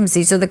systems,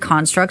 these are the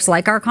constructs,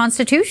 like our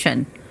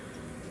Constitution.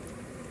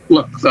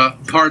 Look, the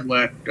hard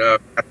left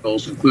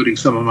radicals, including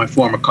some of my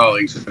former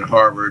colleagues at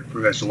Harvard,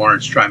 Professor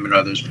Lawrence Tribe and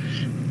others,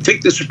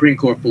 think the Supreme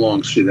Court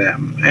belongs to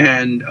them.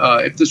 And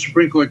if the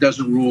Supreme Court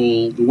doesn't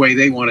rule the way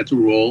they want it to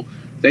rule,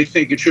 they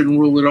think it shouldn't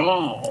rule at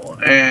all.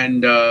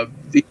 And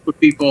these were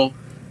people,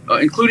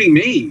 including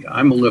me,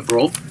 I'm a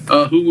liberal,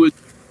 who was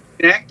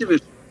an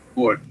activist in the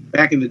court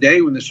back in the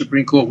day when the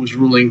Supreme Court was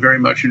ruling very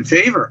much in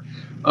favor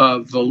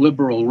of the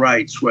liberal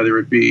rights, whether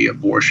it be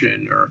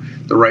abortion or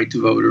the right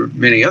to vote or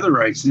many other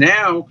rights.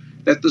 Now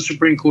that the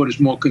Supreme Court is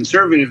more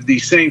conservative,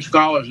 these same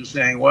scholars are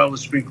saying, well, the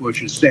Supreme Court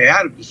should stay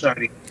out of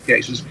deciding these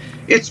cases.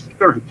 It's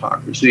pure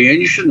hypocrisy, and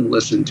you shouldn't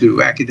listen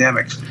to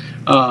academics,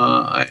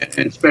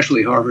 and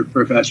especially Harvard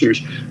professors,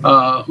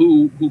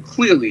 who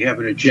clearly have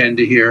an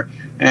agenda here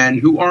and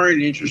who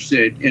aren't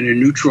interested in a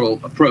neutral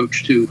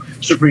approach to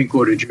Supreme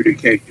Court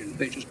adjudication.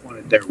 They just want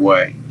it their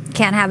way.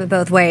 Can't have it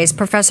both ways.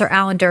 Professor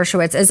Alan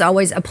Dershowitz, as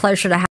always, a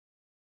pleasure to have.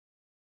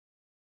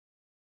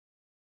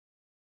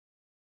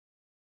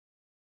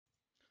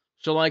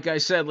 So like I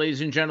said,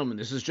 ladies and gentlemen,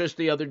 this is just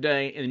the other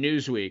day in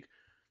Newsweek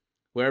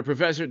where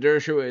Professor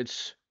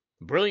Dershowitz,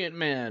 brilliant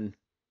man,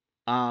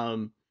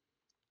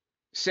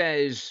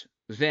 says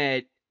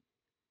that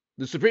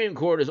the Supreme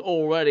Court has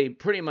already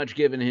pretty much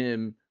given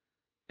him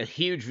a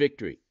huge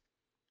victory,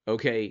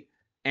 okay?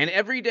 And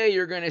every day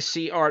you're going to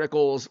see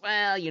articles,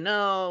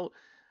 well,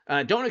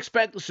 don't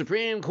expect the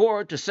Supreme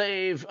Court to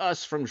save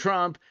us from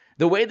Trump.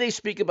 The way they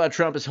speak about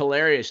Trump is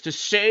hilarious. To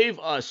save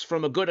us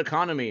from a good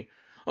economy.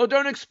 Oh,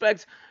 don't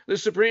expect the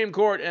Supreme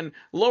Court and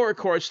lower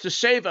courts to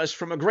save us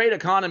from a great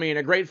economy and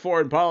a great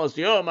foreign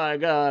policy. Oh, my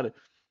God.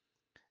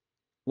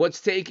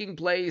 What's taking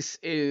place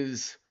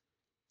is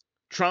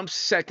Trump's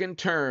second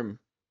term,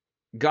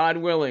 God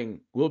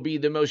willing, will be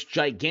the most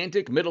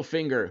gigantic middle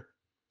finger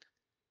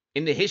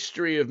in the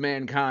history of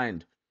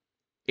mankind.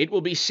 It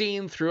will be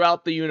seen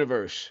throughout the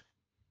universe.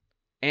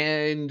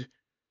 And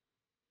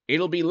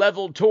it'll be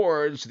leveled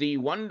towards the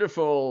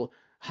wonderful,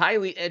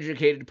 highly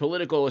educated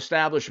political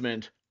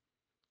establishment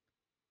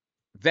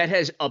that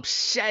has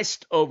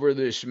obsessed over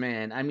this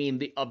man. I mean,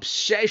 the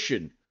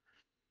obsession,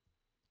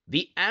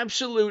 the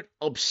absolute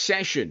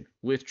obsession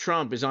with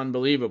Trump is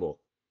unbelievable.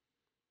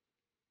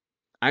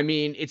 I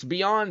mean, it's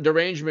beyond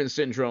derangement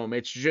syndrome.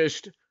 It's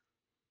just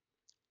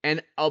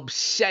an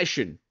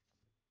obsession.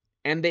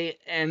 And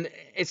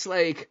it's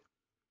like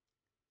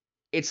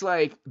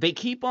they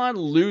keep on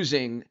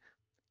losing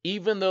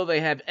even though they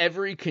have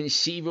every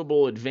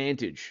conceivable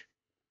advantage.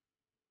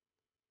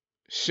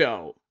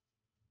 So,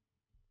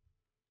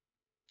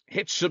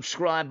 hit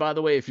subscribe, by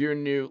the way, if you're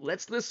new.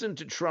 Let's listen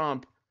to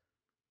Trump.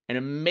 An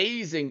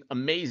amazing,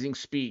 amazing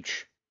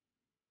speech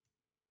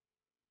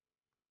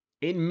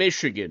in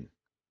Michigan.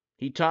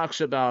 He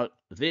talks about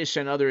this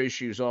and other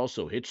issues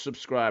also. Hit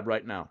subscribe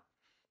right now.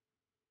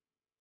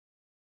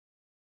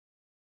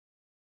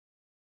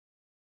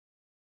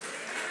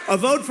 A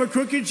vote for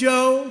Crooked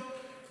Joe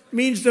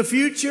means the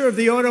future of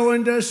the auto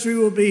industry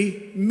will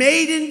be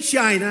made in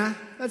China.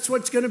 That's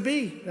what's going to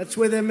be. That's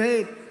where they're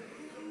made.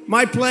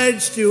 My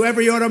pledge to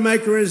every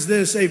automaker is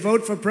this: a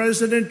vote for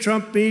President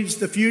Trump means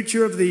the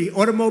future of the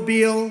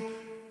automobile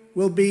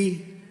will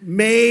be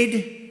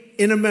made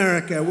in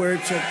America, where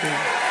it should be.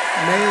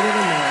 Made in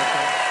America.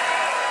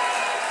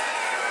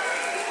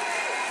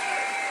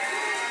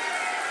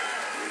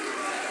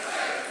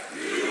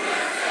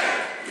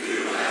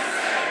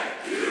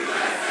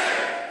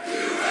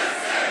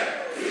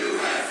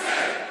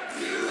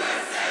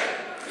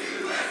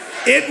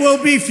 It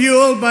will be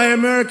fueled by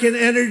American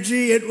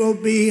energy. It will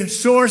be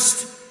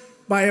sourced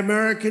by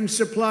American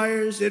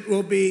suppliers. It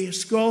will be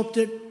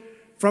sculpted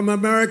from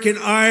American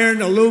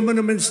iron,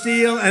 aluminum, and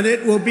steel. And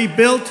it will be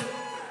built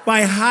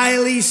by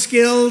highly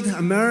skilled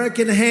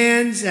American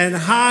hands and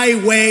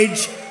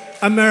high-wage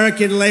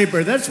American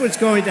labor. That's what's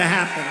going to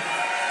happen.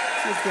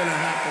 That's what's going to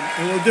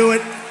happen. And we'll do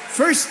it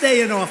first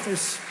day in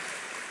office.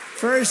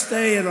 First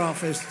day in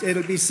office.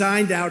 It'll be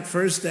signed out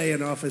first day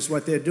in office.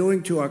 What they're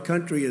doing to our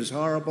country is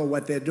horrible.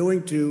 What they're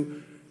doing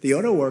to the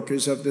auto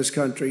workers of this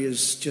country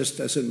just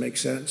doesn't make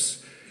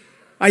sense.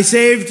 I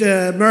saved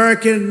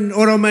American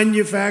auto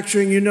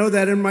manufacturing. You know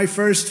that in my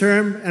first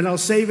term, and I'll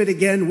save it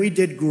again. We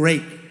did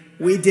great.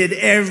 We did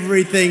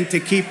everything to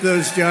keep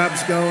those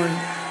jobs going.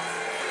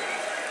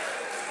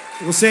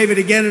 We'll save it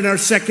again in our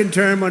second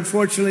term.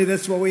 Unfortunately,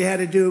 that's what we had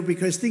to do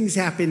because things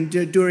happened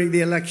during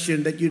the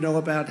election that you know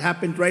about.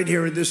 Happened right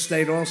here in this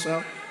state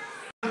also.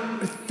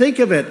 think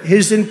of it.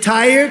 His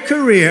entire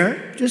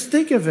career, just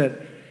think of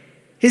it.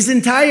 His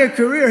entire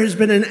career has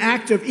been an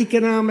act of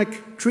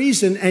economic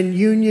treason and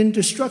union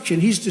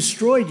destruction. He's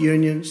destroyed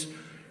unions,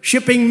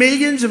 shipping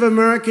millions of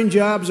American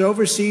jobs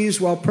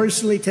overseas while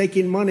personally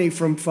taking money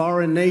from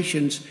foreign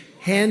nations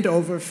hand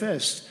over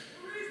fist.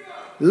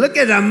 Look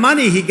at the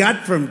money he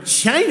got from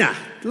China.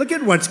 Look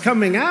at what's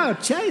coming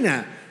out,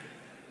 China.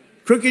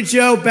 Crooked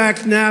Joe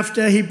backed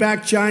NAFTA. He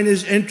backed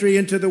China's entry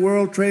into the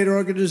World Trade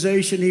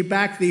Organization. He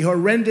backed the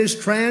horrendous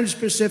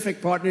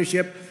Trans-Pacific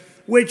Partnership,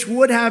 which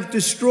would have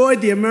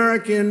destroyed the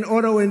American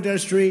auto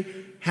industry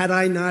had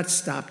I not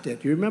stopped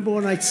it. You remember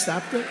when I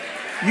stopped it?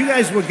 You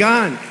guys were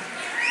gone.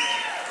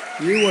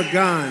 You were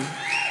gone.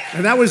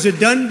 And that was a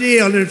done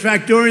deal. And in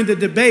fact, during the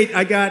debate,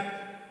 I got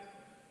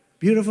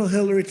beautiful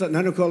Hillary Clinton.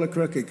 I don't call her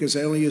crooked because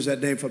I only use that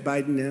name for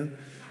Biden now.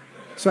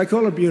 So I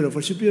call her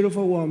beautiful. She's a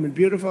beautiful woman,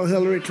 beautiful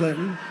Hillary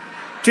Clinton.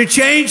 To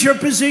change her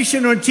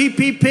position on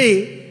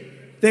TPP,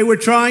 they were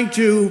trying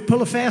to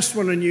pull a fast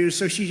one on you,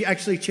 so she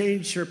actually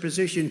changed her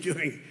position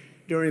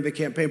during the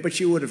campaign, but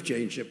she would have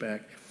changed it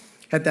back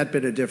had that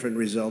been a different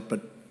result.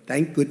 But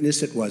thank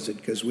goodness it wasn't,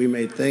 because we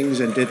made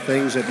things and did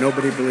things that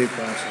nobody believed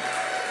possible.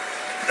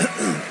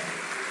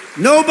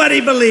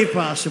 Nobody believed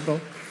possible.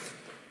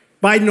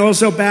 Biden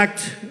also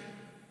backed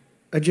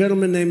a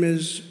gentleman named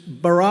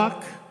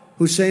Barack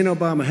Hussein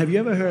Obama. Have you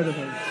ever heard of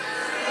him?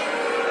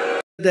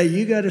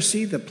 You got to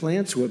see the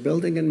plants we're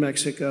building in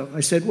Mexico. I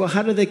said, well,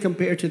 how do they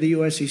compare to the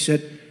U.S.? He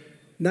said,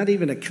 not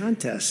even a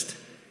contest.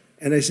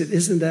 And I said,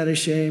 isn't that a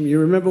shame? You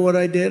remember what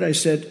I did? I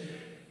said,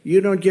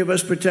 you don't give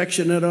us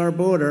protection at our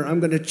border. I'm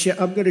going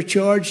to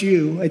charge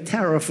you a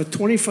tariff of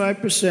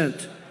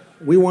 25%.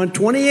 We want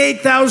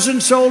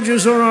 28,000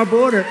 soldiers on our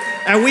border,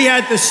 and we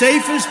had the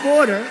safest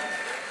border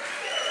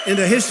in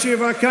the history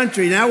of our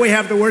country. Now we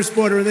have the worst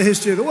border in the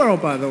history of the world,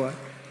 by the way.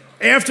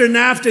 After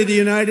NAFTA, the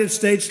United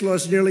States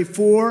lost nearly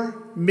 4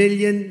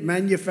 million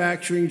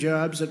manufacturing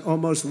jobs and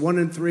almost 1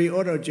 in 3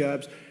 auto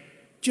jobs.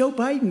 Joe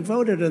Biden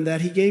voted on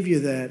that. He gave you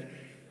that.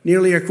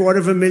 Nearly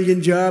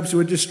 250,000 jobs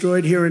were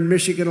destroyed here in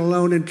Michigan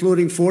alone,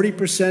 including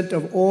 40%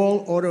 of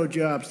all auto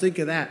jobs. Think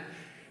of that.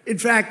 In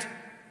fact,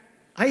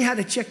 I had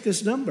to check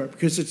this number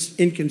because it's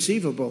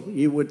inconceivable.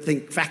 You would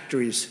think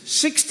factories.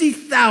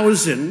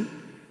 60,000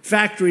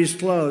 factories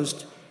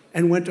closed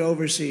and went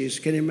overseas.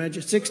 Can you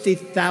imagine?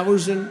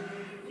 60,000.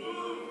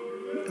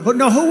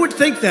 No, who would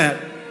think that?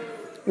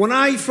 When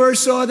I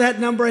first saw that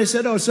number, I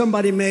said, oh,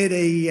 somebody made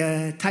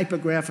a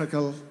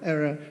typographical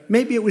error.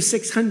 Maybe it was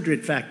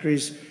 600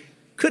 factories.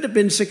 Could have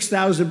been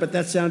 6,000, but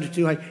that sounded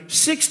too high.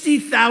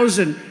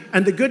 60,000.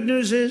 And the good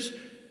news is,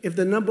 if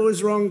the number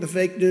was wrong, the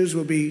fake news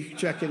will be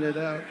checking it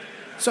out.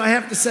 So I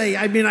have to say,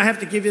 I have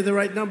to give you the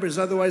right numbers.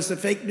 Otherwise, the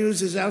fake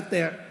news is out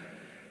there.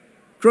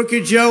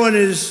 Crooked Joe and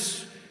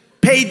his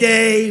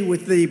payday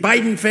with the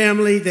Biden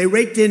family, they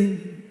raked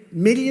in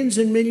millions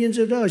and millions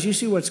of dollars. You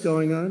see what's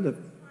going on. The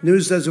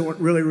news doesn't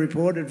really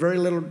report it. Very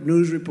little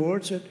news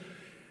reports it.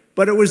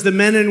 But it was the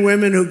men and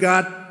women who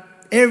got,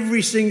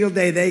 every single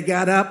day, they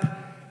got up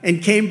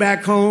and came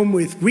back home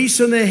with grease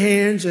on their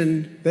hands,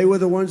 and they were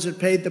the ones that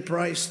paid the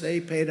price.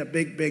 They paid a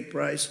big, big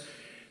price.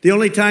 The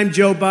only time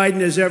Joe Biden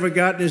has ever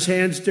gotten his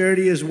hands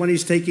dirty is when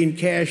he's taking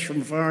cash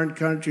from foreign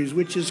countries,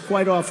 which is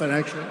quite often,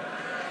 actually.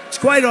 It's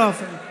quite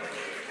often.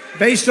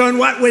 Based on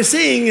what we're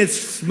seeing,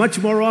 it's much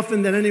more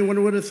often than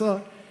anyone would have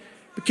thought.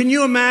 But can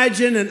you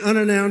imagine an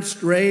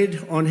unannounced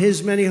raid on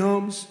his many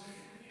homes?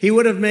 He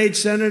would have made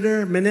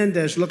Senator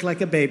Menendez look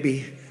like a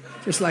baby,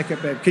 just like a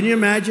baby. Can you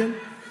imagine?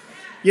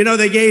 You know,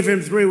 they gave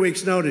him 3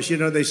 weeks' notice. You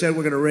know, they said,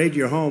 we're going to raid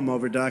your home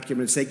over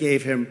documents. They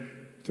gave him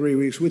 3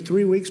 weeks. Would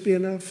 3 weeks be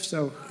enough?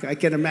 So I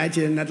can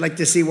imagine. I'd like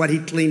to see what he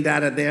cleaned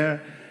out of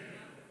there.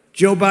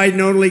 Joe Biden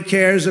only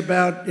cares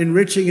about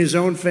enriching his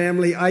own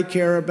family. I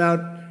care about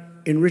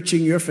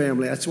enriching your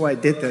family. That's why I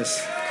did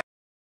this.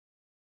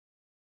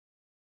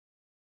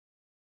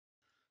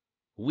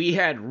 We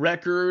had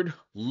record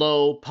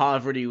low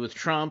poverty with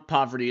Trump.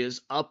 Poverty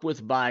is up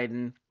with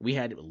Biden. We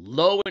had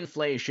low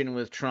inflation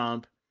with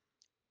Trump,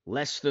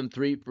 less than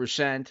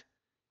 3%.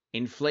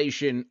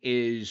 Inflation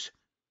is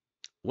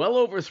well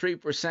over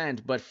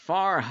 3%, but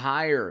far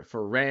higher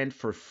for rent,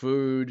 for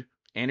food,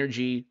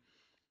 energy.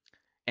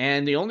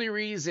 And the only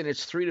reason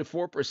it's 3 to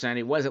 4%,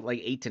 it wasn't like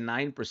 8 to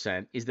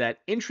 9%, is that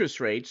interest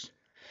rates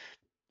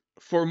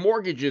for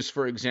mortgages,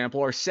 for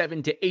example, are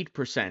 7 to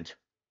 8%.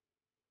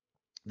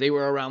 They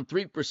were around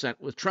 3%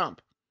 with Trump.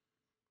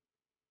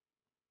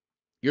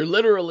 You're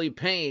literally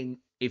paying,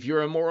 if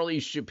you're a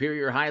morally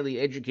superior, highly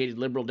educated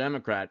liberal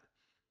Democrat,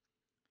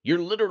 you're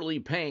literally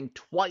paying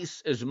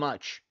twice as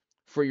much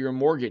for your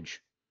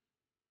mortgage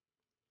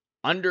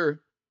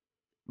under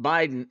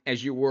Biden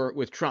as you were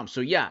with Trump.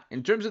 So yeah,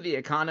 in terms of the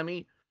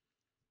economy,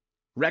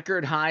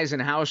 record highs in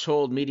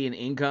household median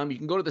income. You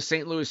can go to the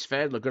St. Louis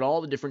Fed, look at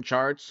all the different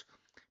charts.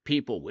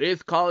 People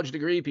with college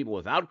degree, people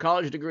without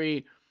college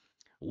degree,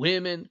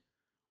 women,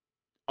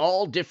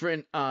 all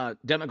different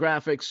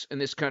demographics in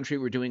this country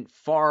were doing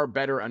far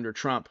better under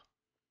Trump.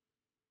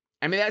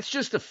 I mean, that's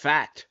just a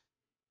fact.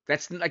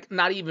 That's like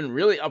not even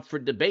really up for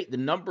debate. The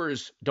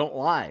numbers don't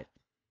lie.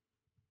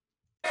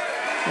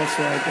 That's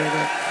right,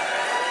 baby.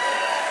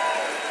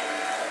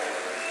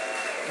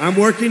 I'm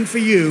working for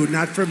you,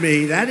 not for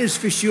me. That is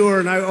for sure,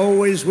 and I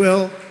always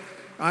will.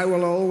 I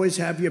will always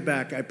have your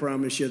back. I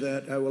promise you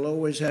that. I will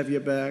always have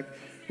your back.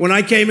 When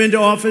I came into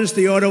office,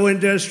 the auto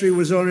industry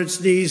was on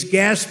its knees,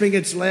 gasping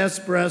its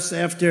last breaths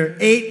after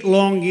 8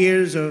 long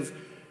years of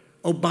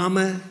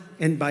Obama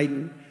and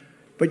Biden.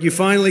 But you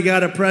finally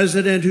got a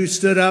president who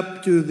stood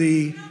up to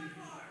the...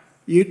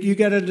 You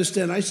got to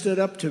understand, I stood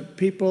up to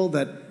people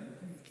that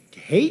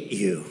hate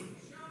you.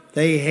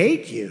 They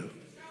hate you.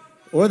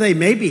 Or they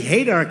maybe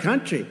hate our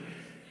country.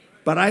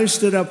 But I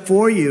stood up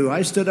for you.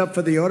 I stood up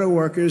for the auto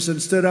workers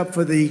and stood up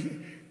for the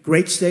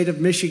great state of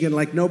Michigan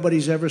like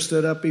nobody's ever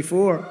stood up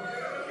before.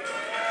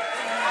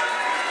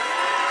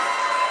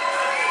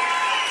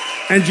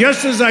 And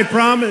just as I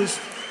promised,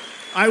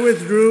 I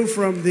withdrew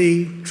from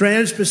the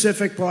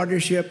Trans-Pacific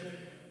Partnership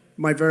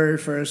my very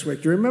first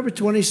week. Do you remember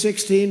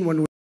 2016 when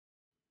we...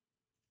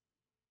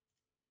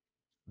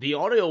 The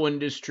auto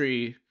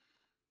industry,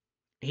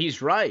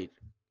 he's right.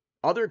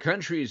 Other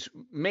countries,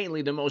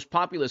 mainly the most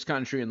populous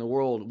country in the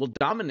world, will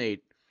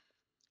dominate.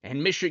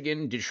 And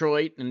Michigan,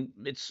 Detroit, and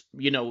it's,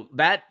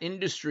 that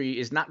industry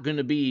is not going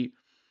to be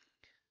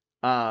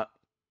a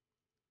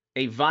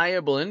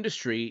viable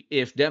industry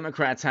if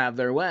Democrats have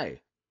their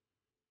way.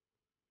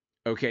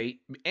 Okay,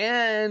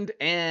 and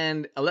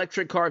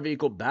electric car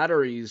vehicle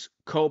batteries,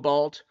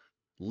 cobalt,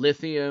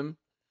 lithium,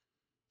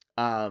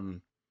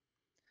 other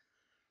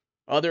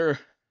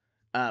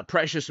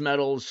precious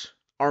metals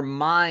are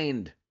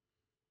mined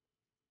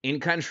in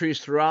countries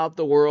throughout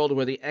the world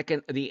where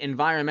the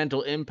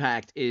environmental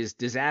impact is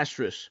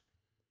disastrous.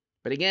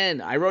 But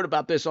again, I wrote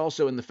about this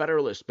also in the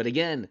Federalist, but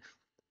again,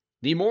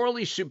 the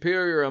morally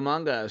superior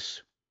among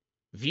us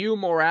view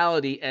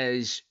morality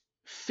as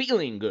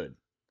feeling good,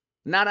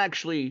 not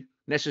actually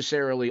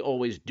necessarily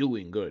always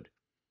doing good.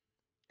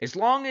 As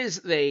long as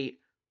they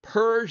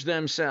purge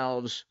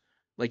themselves,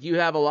 like you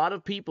have a lot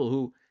of people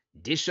who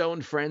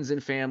disowned friends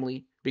and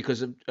family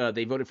because of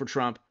they voted for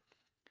Trump,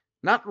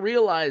 not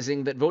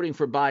realizing that voting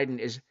for Biden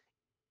is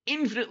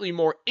infinitely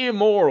more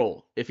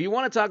immoral. If you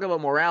want to talk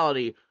about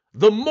morality,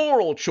 the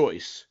moral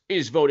choice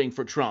is voting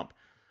for Trump.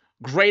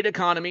 Great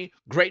economy,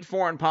 great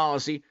foreign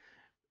policy.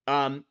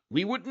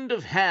 We wouldn't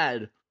have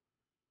had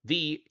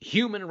the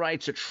human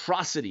rights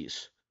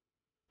atrocities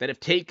that have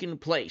taken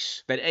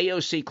place, that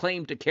AOC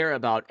claimed to care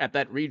about at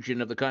that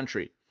region of the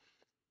country,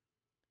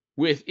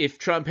 if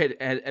Trump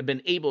had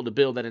been able to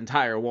build that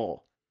entire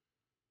wall.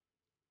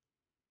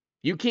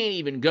 You can't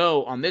even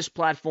go on this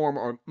platform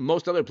or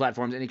most other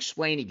platforms and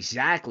explain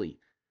exactly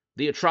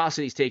the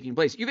atrocities taking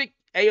place. You think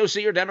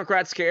AOC or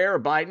Democrats care, or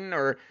Biden,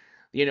 or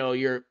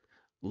your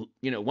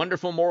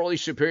wonderful, morally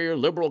superior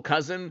liberal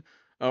cousin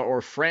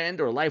or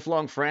friend or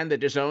lifelong friend that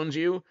disowns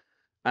you?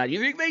 You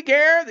think they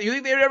care? Do you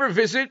think they would ever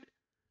visit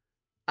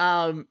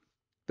the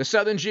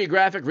southern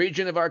geographic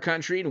region of our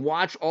country and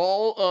watch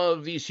all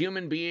of these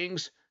human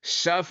beings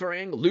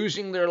suffering,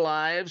 losing their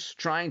lives,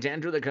 trying to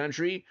enter the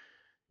country,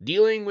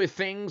 dealing with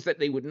things that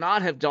they would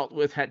not have dealt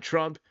with had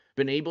Trump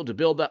been able to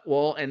build that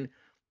wall and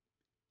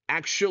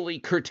actually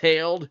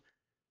curtailed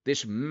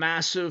this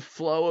massive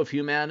flow of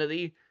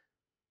humanity?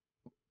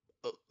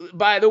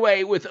 By the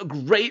way, with a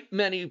great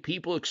many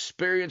people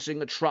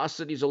experiencing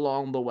atrocities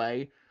along the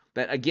way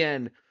that,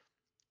 again,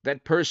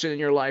 that person in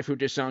your life who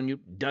disowned you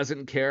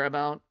doesn't care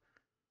about,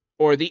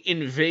 or the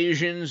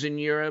invasions in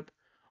Europe,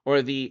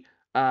 or the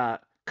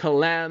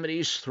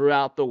calamities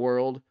throughout the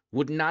world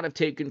would not have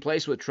taken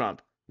place with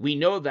Trump. We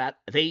know that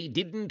they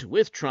didn't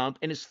with Trump,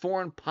 and his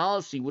foreign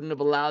policy wouldn't have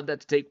allowed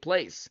that to take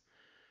place.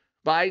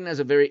 Biden has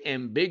a very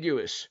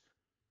ambiguous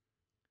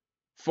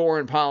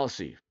foreign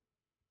policy.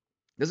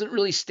 Doesn't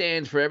really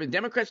stand for everything.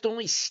 Democrats don't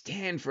really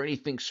stand for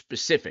anything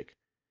specific.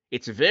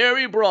 It's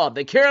very broad.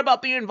 They care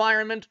about the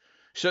environment,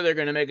 so they're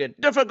going to make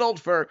it difficult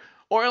for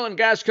oil and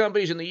gas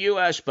companies in the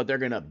U.S., but they're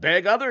going to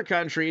beg other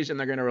countries, and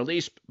they're going to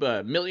release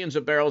millions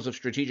of barrels of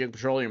strategic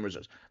petroleum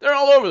reserves. They're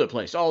all over the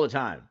place all the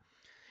time.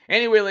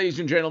 Anyway, ladies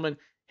and gentlemen,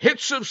 hit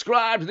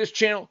subscribe to this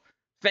channel.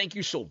 Thank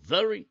you so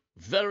very,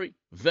 very,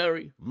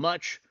 very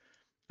much.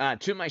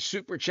 To my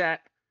super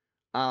chat,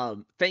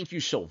 thank you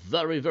so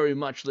very, very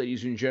much,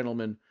 ladies and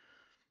gentlemen.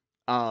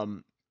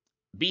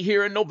 Be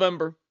here in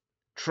November.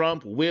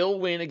 Trump will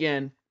win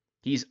again.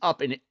 He's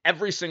up in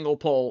every single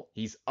poll.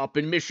 He's up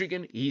in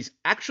Michigan. He's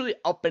actually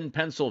up in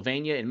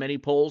Pennsylvania in many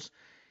polls.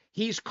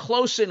 He's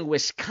close in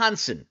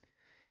Wisconsin.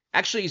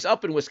 Actually, he's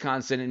up in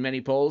Wisconsin in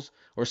many polls,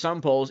 or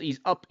some polls.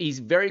 He's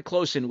very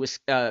close in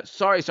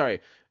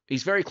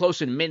He's very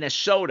close in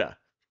Minnesota.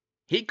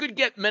 He could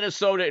get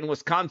Minnesota and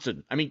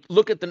Wisconsin. I mean,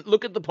 look at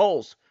the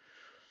polls.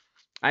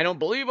 I don't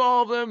believe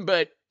all of them,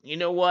 but you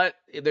know what?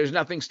 There's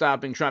nothing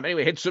stopping Trump.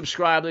 Anyway, hit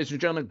subscribe, ladies and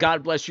gentlemen.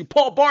 God bless you.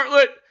 Paul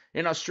Bartlett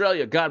in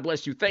Australia, God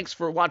bless you. Thanks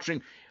for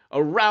watching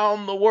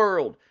around the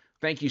world.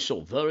 Thank you so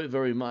very,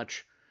 very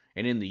much.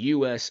 And in the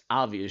U.S.,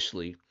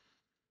 obviously,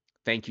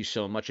 thank you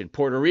so much. In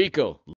Puerto Rico,